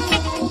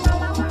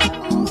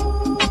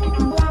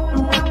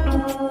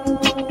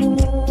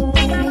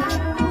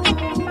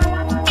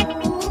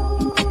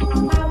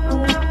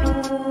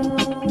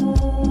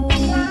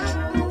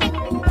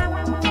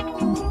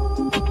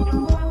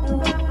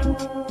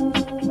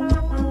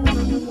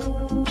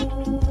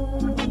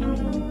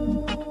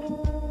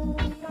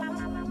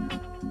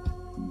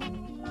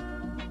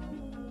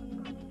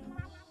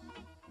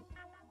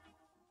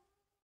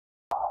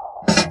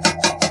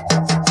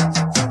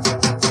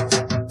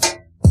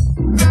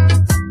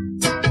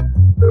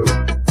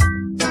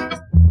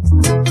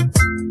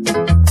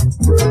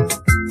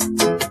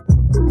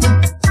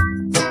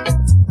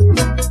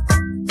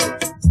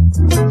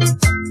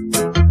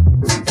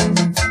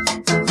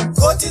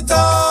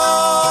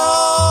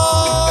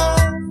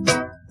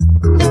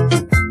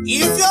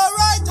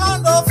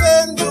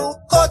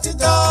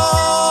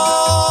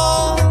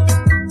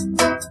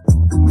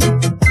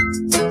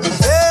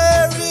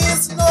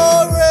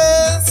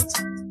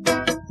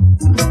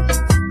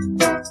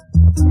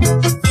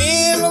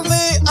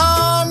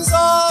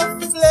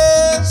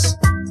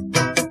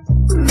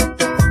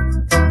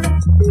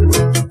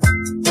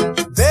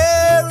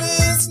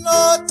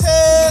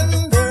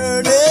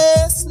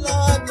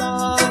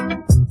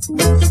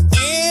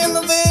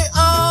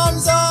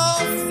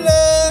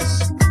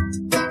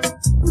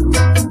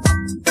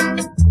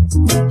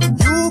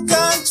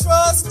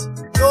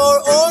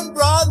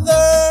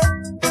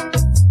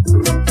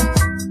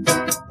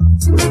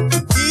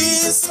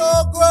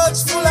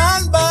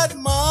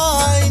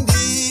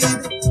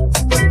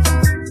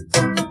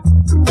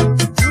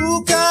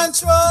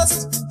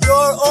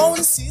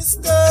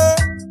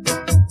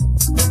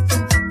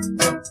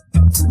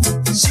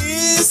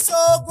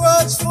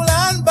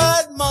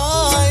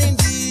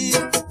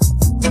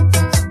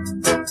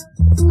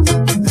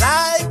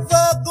 Like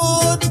the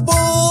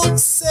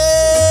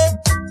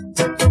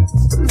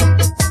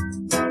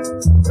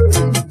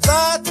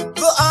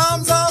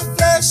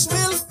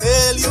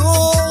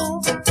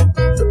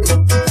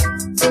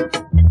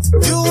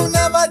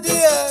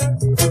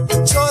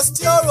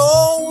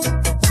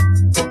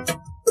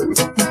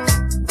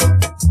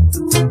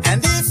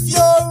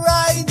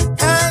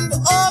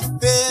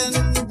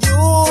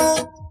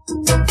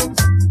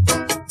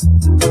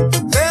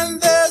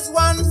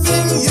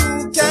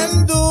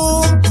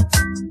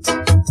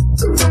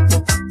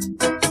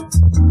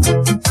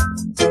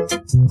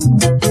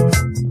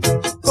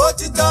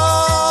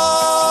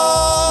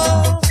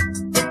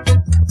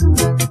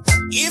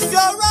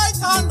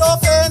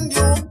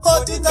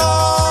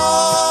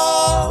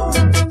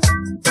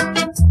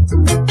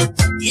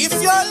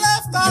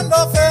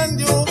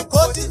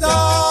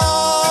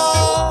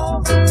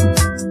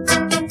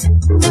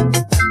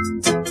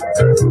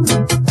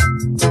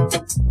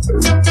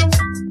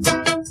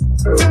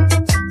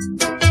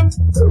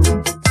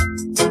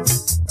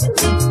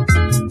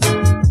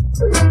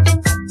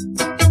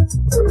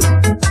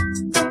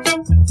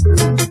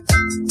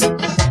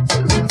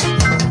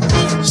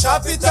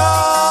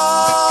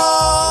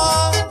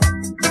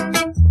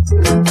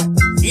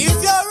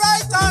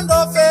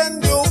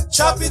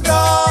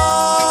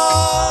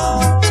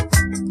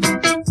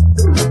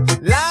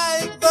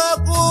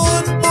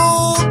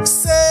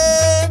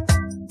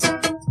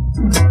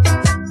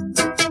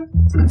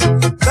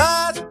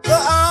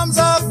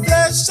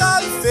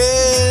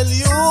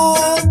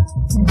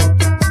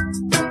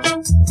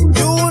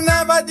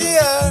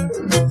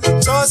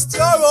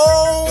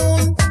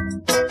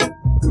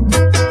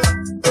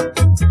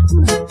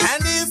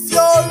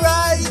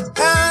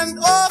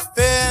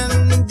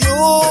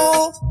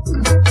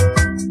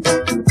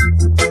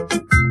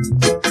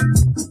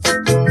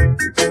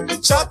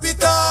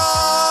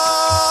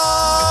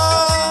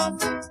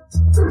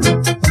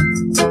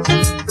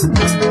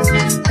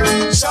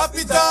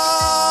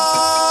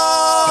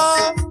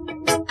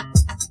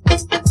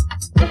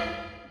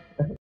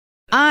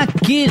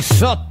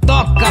só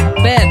toca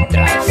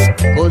pedras,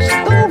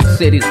 gostou,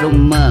 seres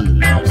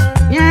humanos?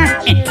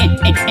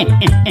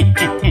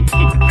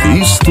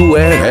 Isto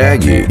é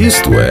reggae,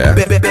 isto é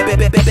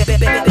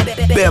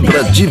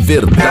pedra de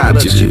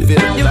verdade.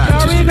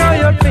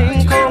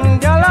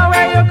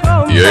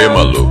 E aí,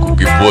 maluco, o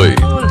que foi?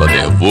 Tá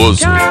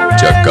nervoso?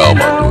 Te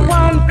acalma,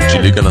 doido. Te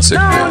liga na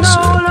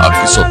sequência.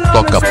 Aqui só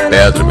toca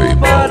pedra, meu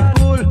irmão.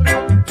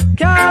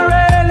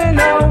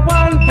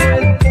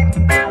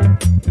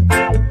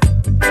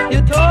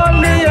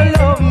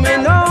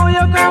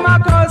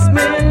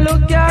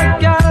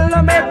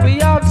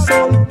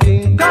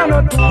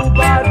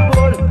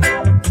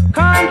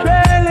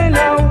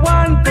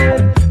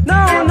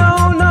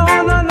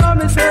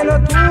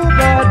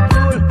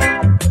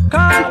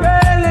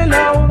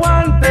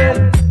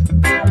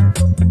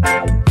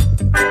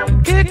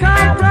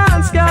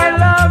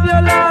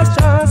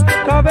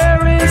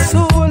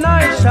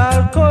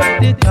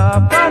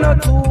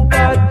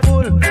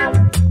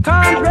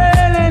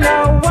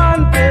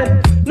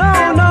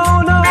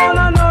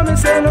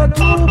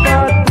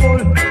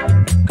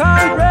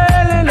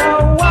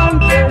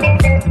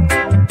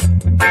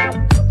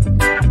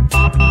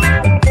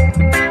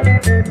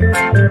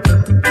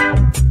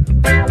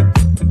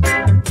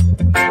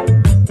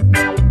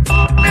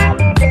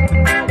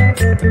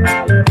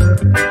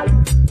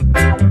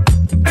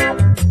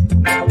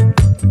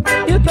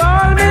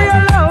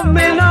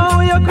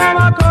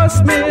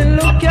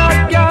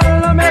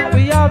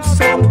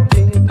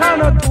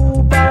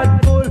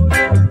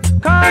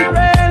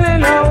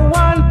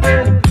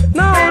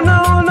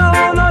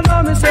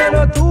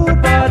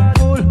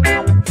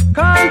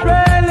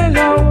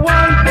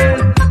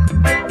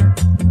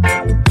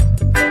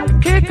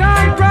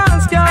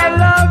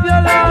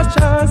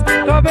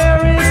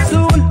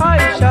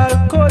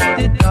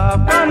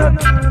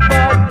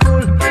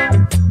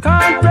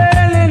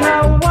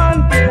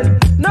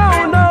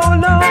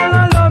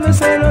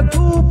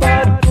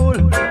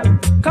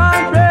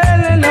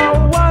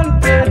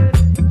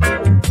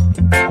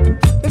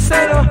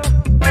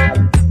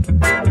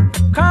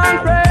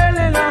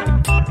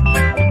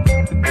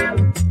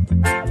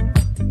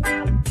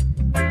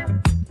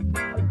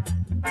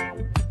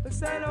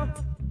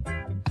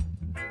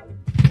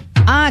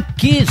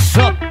 Aqui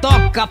só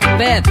toca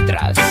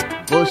pedras,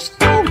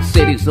 gostou,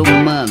 seres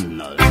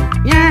humanos?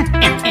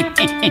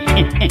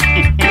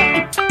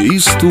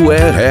 Isto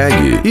é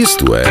reggae,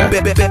 isto é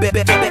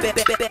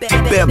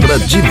pedra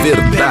de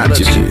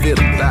verdade.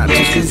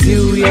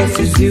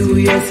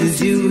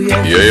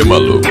 E aí,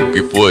 maluco, o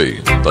que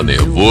foi? Tá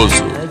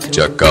nervoso?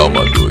 Te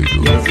acalma,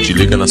 doido. Te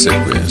liga na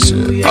sequência.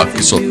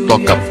 Aqui só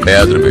toca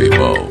pedra, meu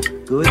irmão.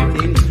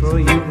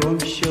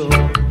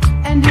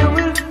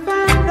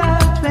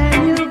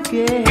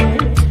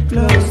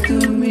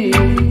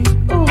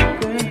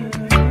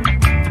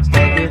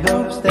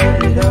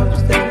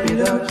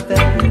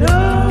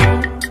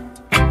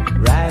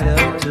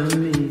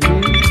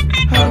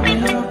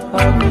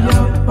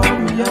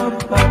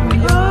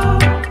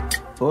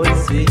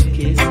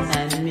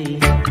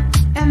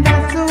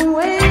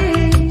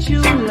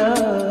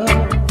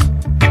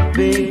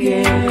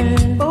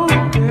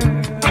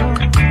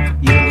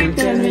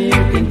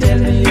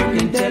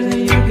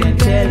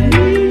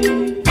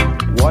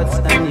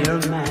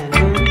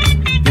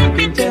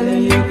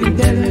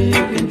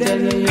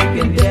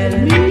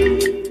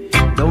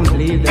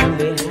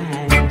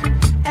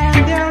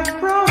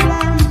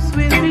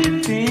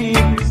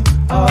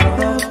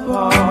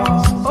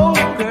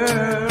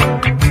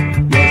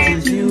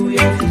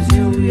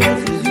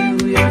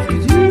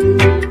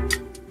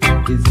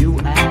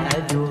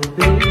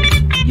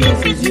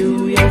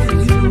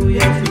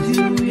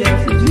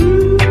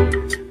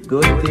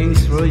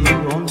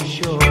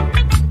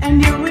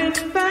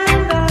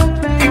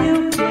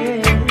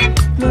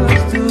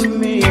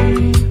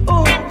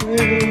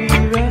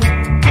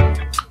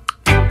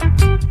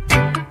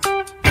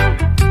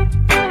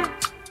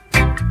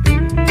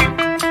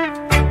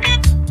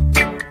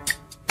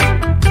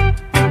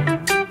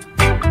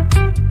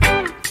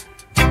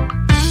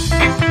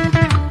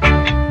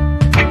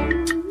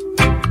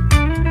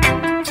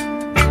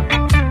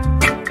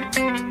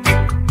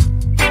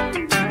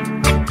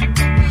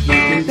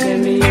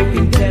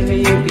 Tell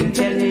me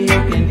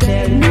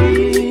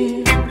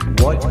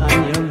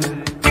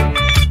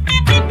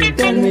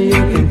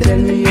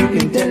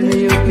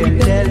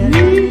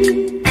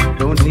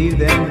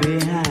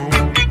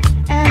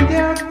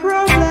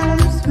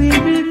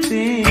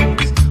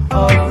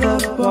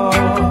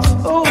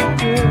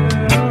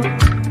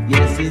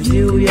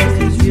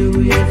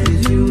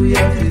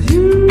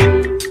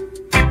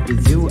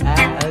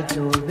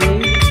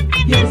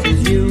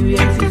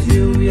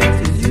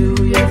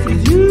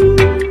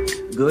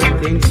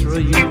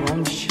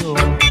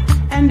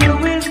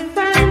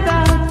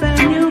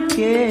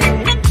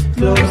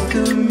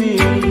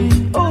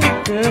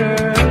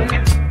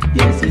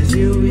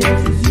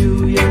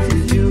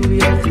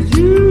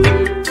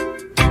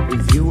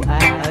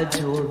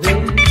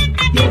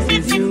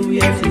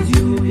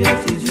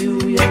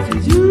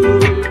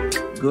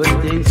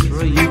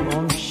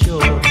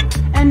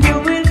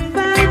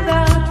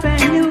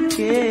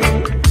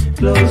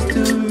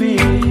to me.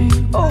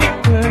 Oh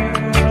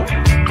girl,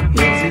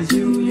 yes it's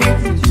you,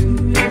 yes it's you,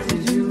 yes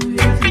it's you,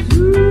 yes it's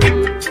you.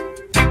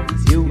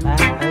 It's you I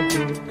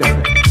adore,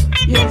 girl.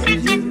 Yes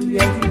it's you,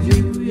 yes it's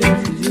you,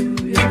 yes it's you,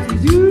 yes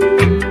it's you.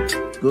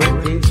 Good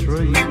things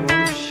for you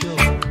on show,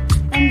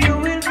 and you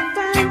will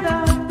find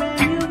out when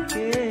you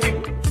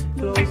get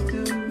close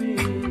to me.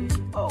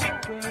 Oh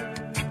girl.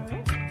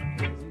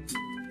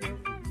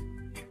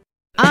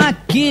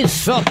 Aqui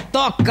só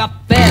toca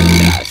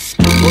pedras,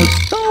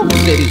 gostou,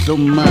 seres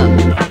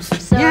humanos?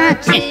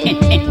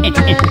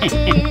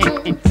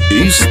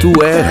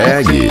 Isto é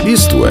reggae,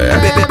 isto é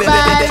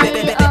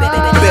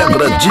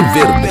pedra de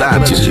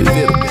verdade, de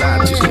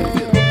verdade.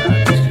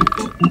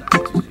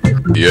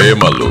 E aí,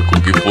 maluco,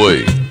 o que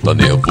foi? Tá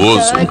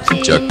nervoso?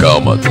 Te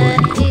acalma,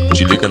 doido.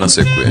 Te liga na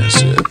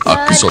sequência.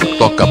 Aqui só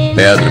toca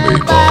pedra, meu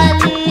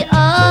irmão.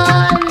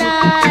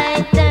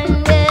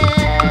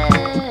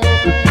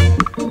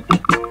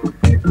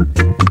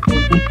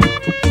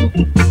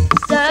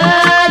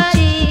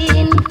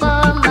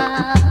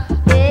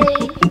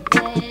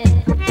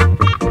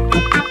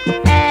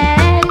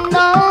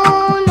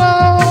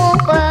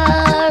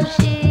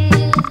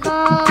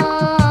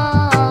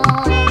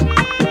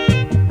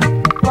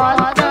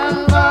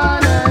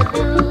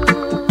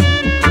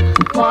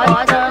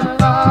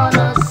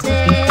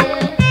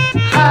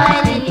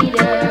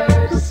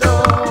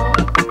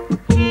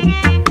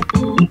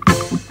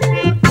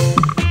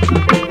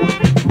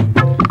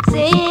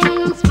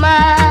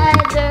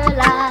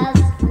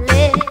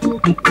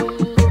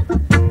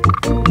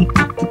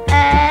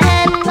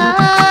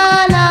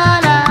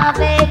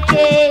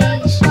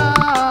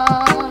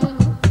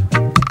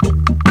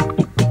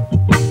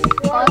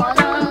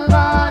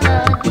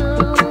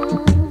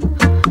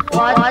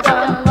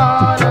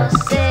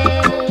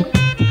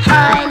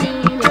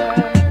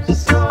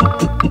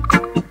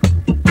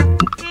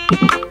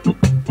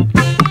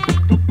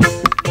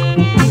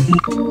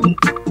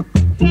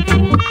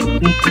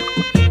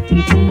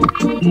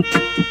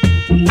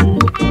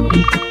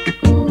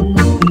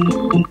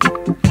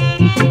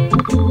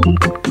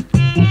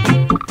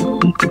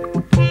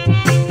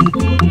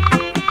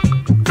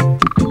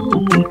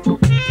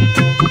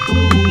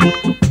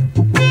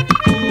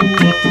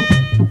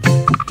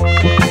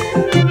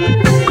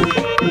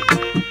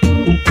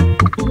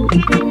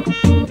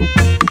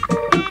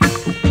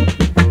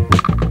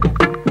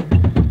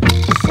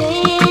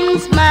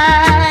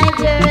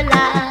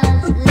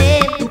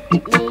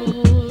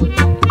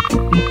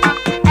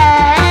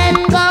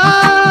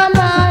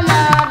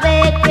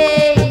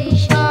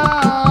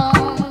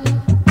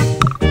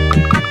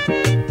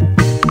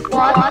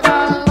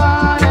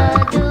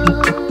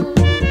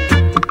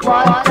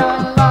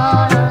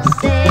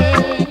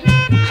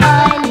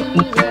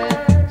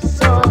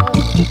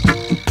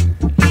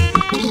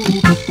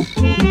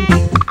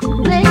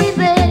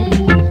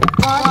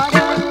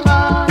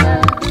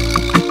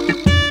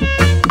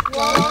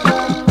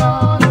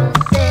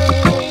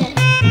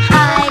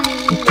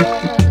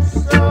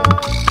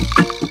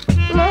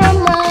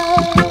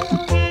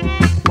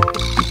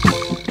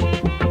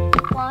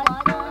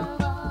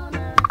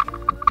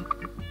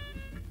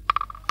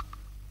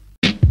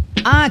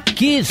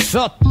 Aqui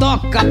só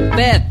toca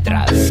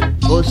pedras,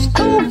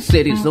 gostou,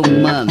 seres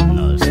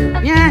humanos?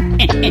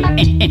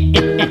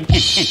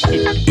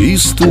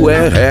 Isto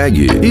é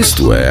reggae,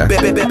 isto é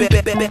pedra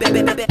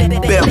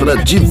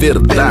de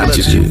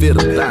verdade, de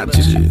verdade,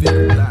 de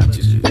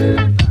verdade.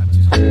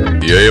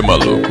 E aí,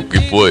 maluco, o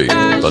que foi?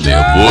 Tá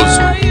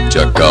nervoso? Te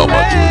acalma,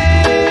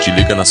 doido. Te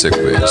liga na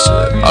sequência.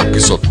 Aqui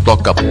só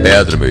toca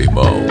pedra, meu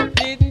irmão.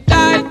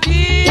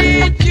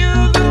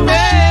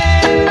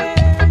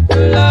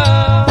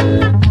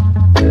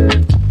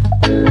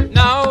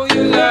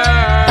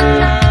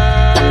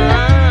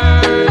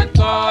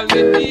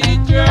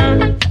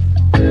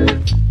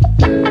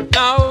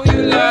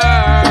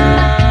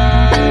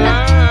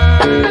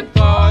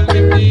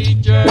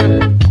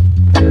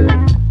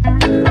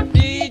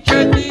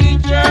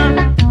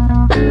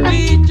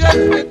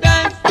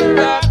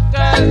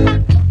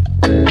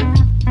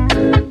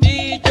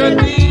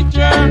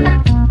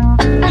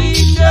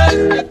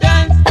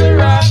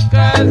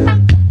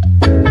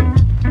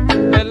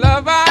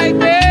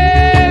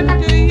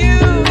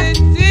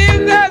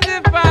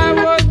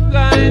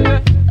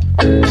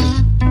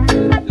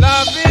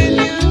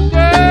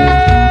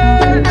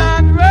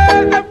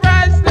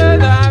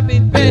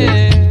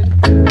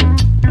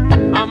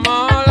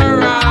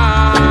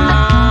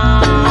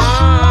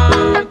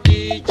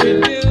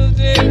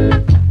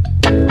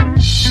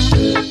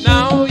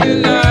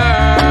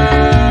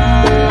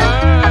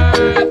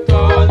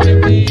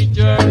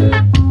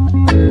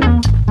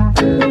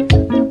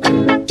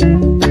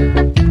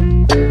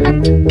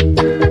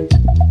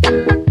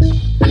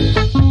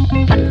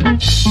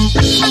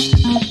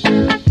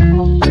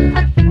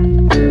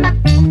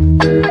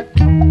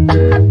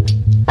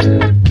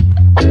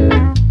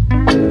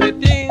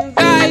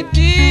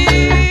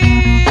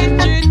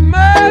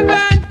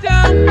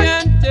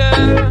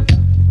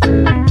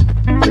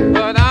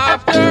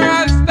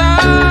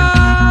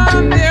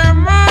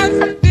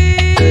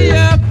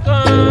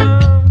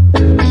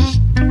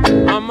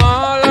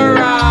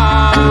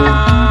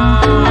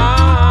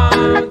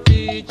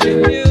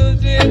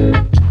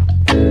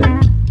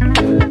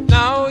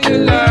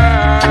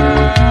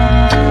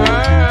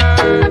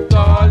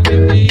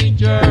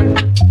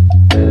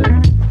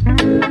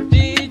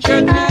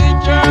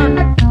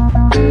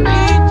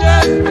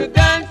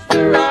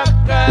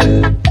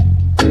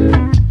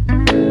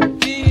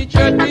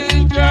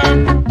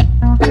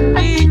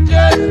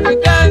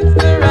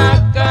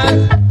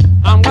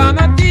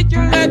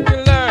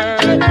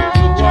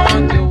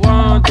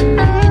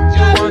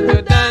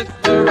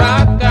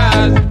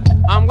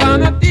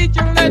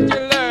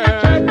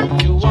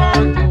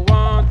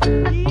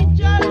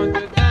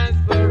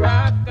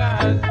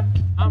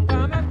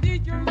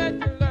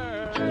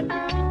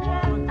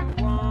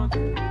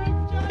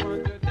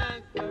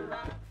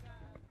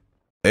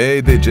 Ei,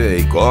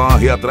 DJ,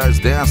 corre atrás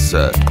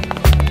dessa.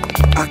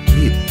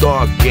 Aqui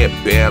toque é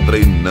pedra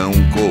e não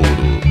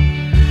couro.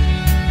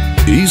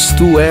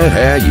 Isto é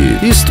reggae,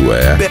 isto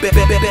é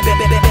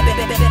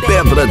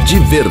pedra de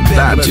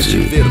verdade.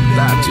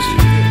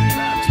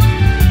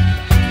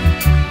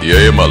 E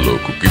aí,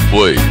 maluco, que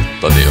foi?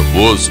 Tá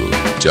nervoso?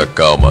 Te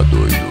acalma,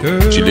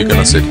 doido. Te liga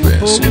na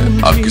sequência.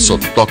 Aqui só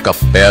toca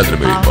pedra,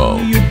 meu irmão.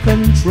 You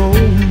control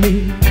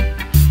me,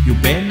 you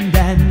bend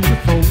and you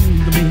fold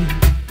me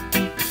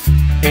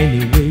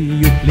any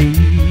way you please.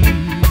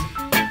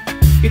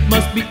 It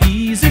must be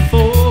easy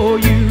for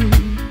you,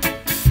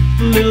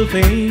 the little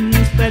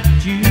things that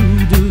you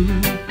do.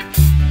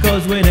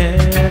 Cause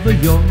whenever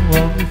you're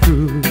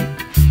through,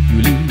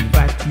 you leave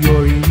at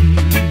your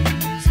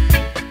ease.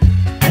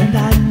 And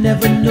I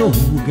never know,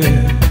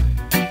 girl,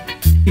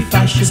 if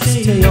I should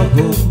stay or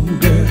go,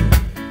 girl.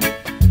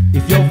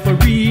 If you're for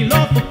real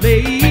or for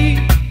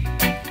play,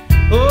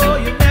 oh,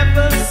 you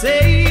never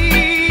say.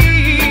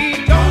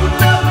 Don't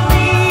love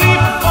me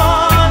for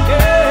fun,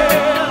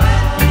 girl.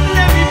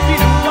 Let me be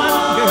the one,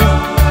 girl.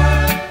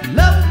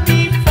 Love me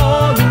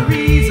for a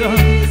reason.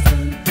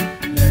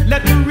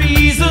 Let the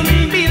reason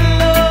be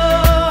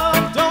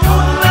love. Don't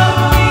love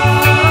me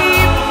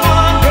for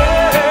fun,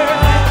 girl.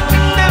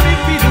 Let me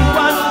be the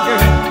one,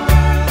 girl.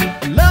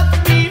 Love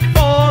me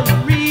for a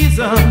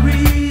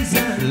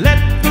reason. Let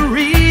the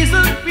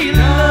reason be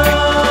love.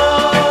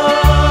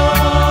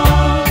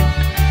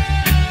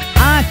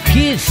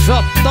 Aqui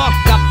só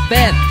toca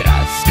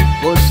pedras,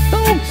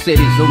 gostou,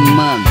 seres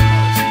humanos?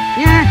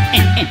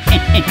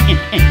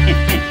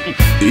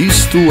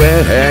 Isto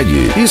é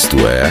reggae, isto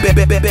é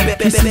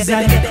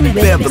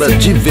pedra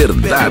de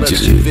verdade.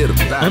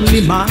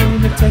 Only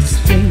mine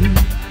testing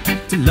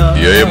to love.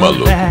 E aí,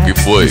 maluco, que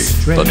foi?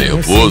 Tá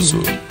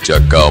nervoso? Te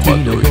acalma,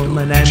 doido.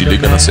 Te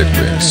liga na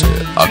sequência.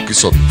 Aqui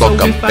só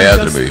toca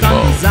pedra, meu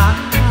irmão.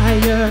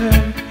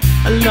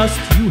 A lust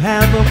you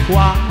have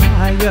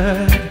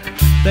acquired,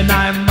 then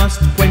I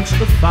must quench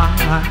the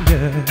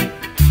fire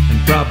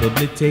and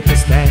probably take a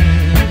stand.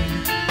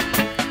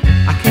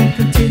 I can't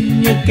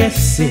continue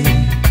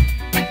guessing,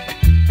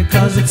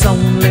 because it's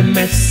only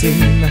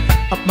messing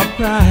up my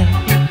pride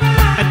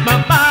and my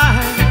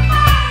mind.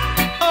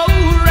 Oh,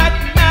 right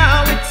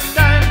now it's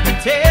time to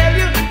tell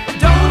you,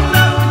 don't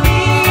love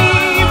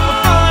me for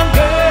fun,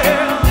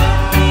 girl.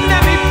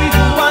 Let me be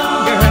the one,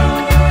 girl.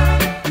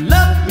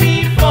 Love me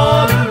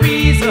for a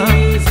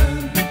reason.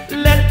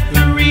 Let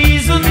the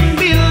reason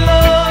be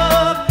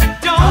love.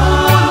 Don't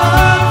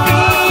love me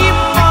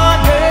for fun,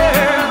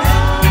 girl.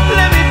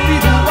 Let me be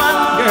the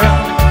one, girl.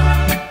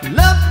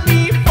 Love me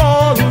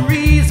for a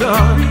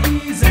reason.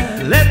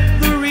 Let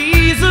the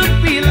reason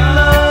be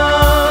love.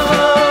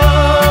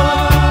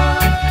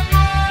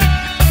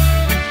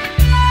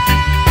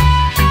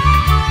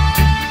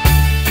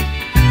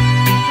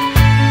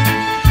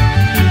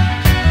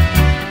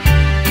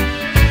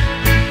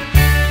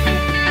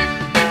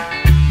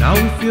 Now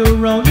if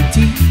you're only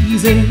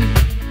teasing,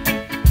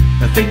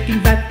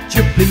 thinking that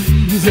you're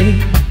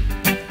pleasing,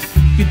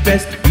 you'd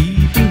best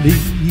be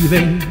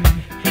believing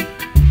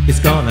it's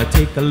gonna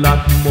take a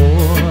lot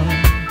more.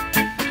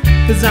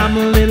 Cause I'm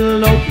a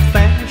little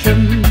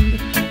old-fashioned.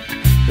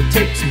 It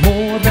takes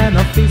more than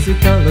a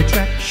physical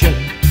attraction.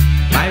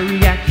 My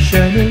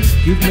reaction is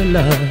give me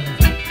love,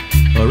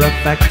 or a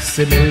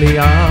facsimile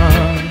of.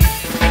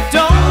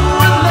 Don't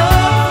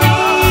love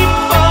me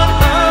for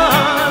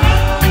fun.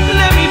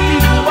 Let me be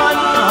the one.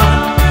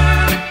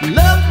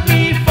 Love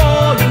me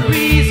for a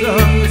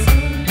reason.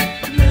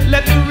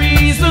 Let the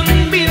reason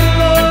be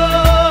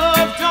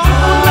love. Don't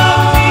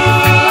love me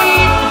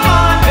for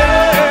fun,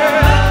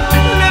 girl.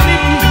 Let me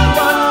be the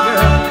one,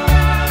 girl.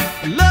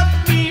 Love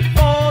me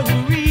for a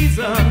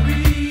reason.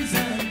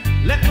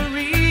 Let the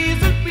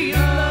reason be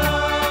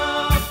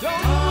love.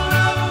 Don't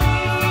love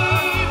me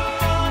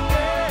for fun,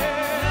 girl.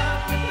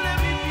 Let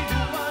me be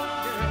the one,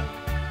 girl.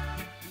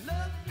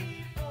 Love me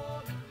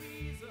for a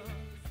reason.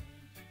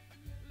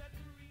 Let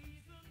the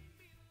reason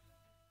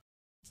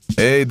be.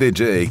 Ei,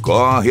 DJ,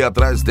 corre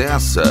atrás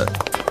dessa.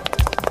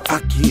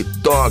 Aqui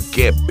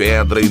toque é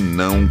pedra e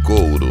não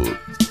couro.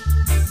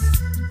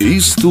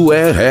 Isto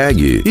é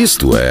reggae,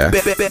 isto é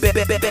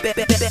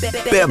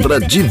pedra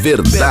de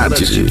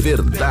verdade.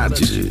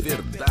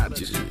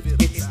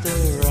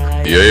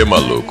 E aí,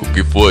 maluco,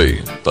 que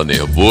foi? Tá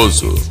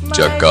nervoso?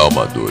 Te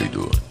acalma,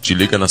 doido. Te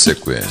liga na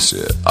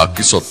sequência.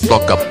 Aqui só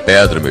toca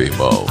pedra, meu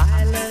irmão.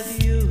 I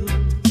love you.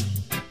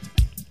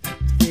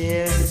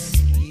 There's a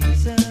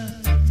season,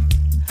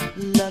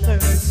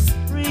 lover's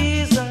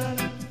reason.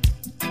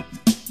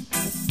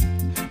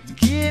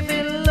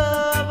 Giving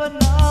love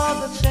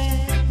another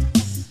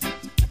chance.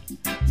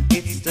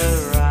 It's the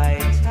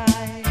right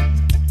time.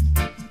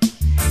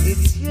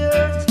 It's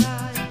your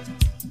time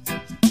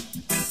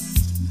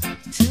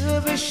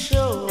to be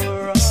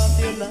sure of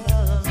your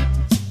love.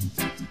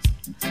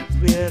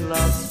 We're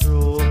lost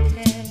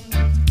broken,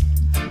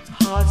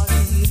 hearts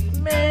keep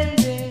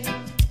mending.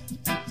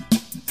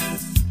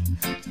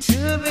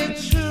 To be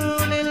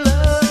truly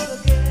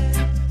loved again,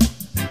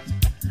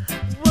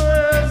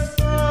 worth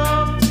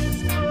something.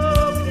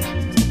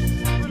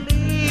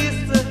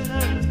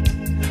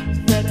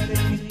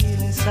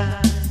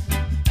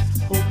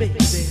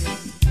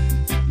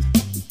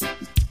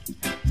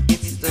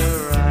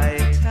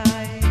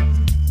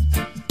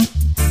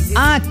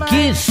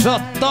 Aqui só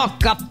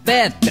toca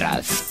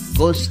pedras.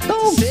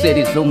 Gostou,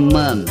 seres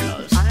humanos?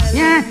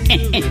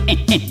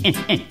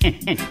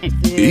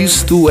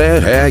 Isto é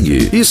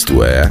reggae.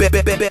 Isto é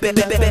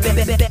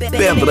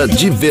pedra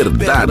de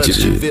verdade.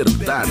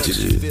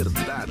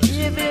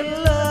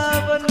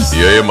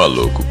 E aí,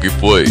 maluco, que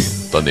foi?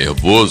 Tá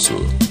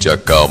nervoso? Te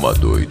acalma,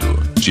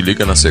 doido. Te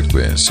liga na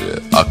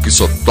sequência. Aqui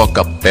só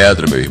toca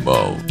pedra, meu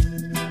irmão.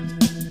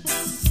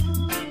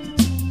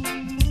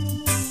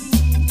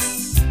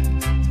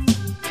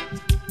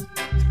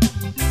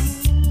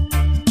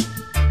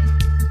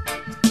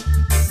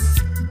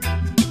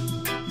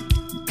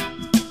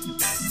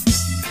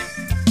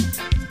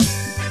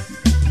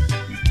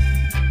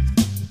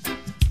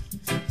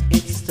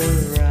 It's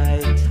the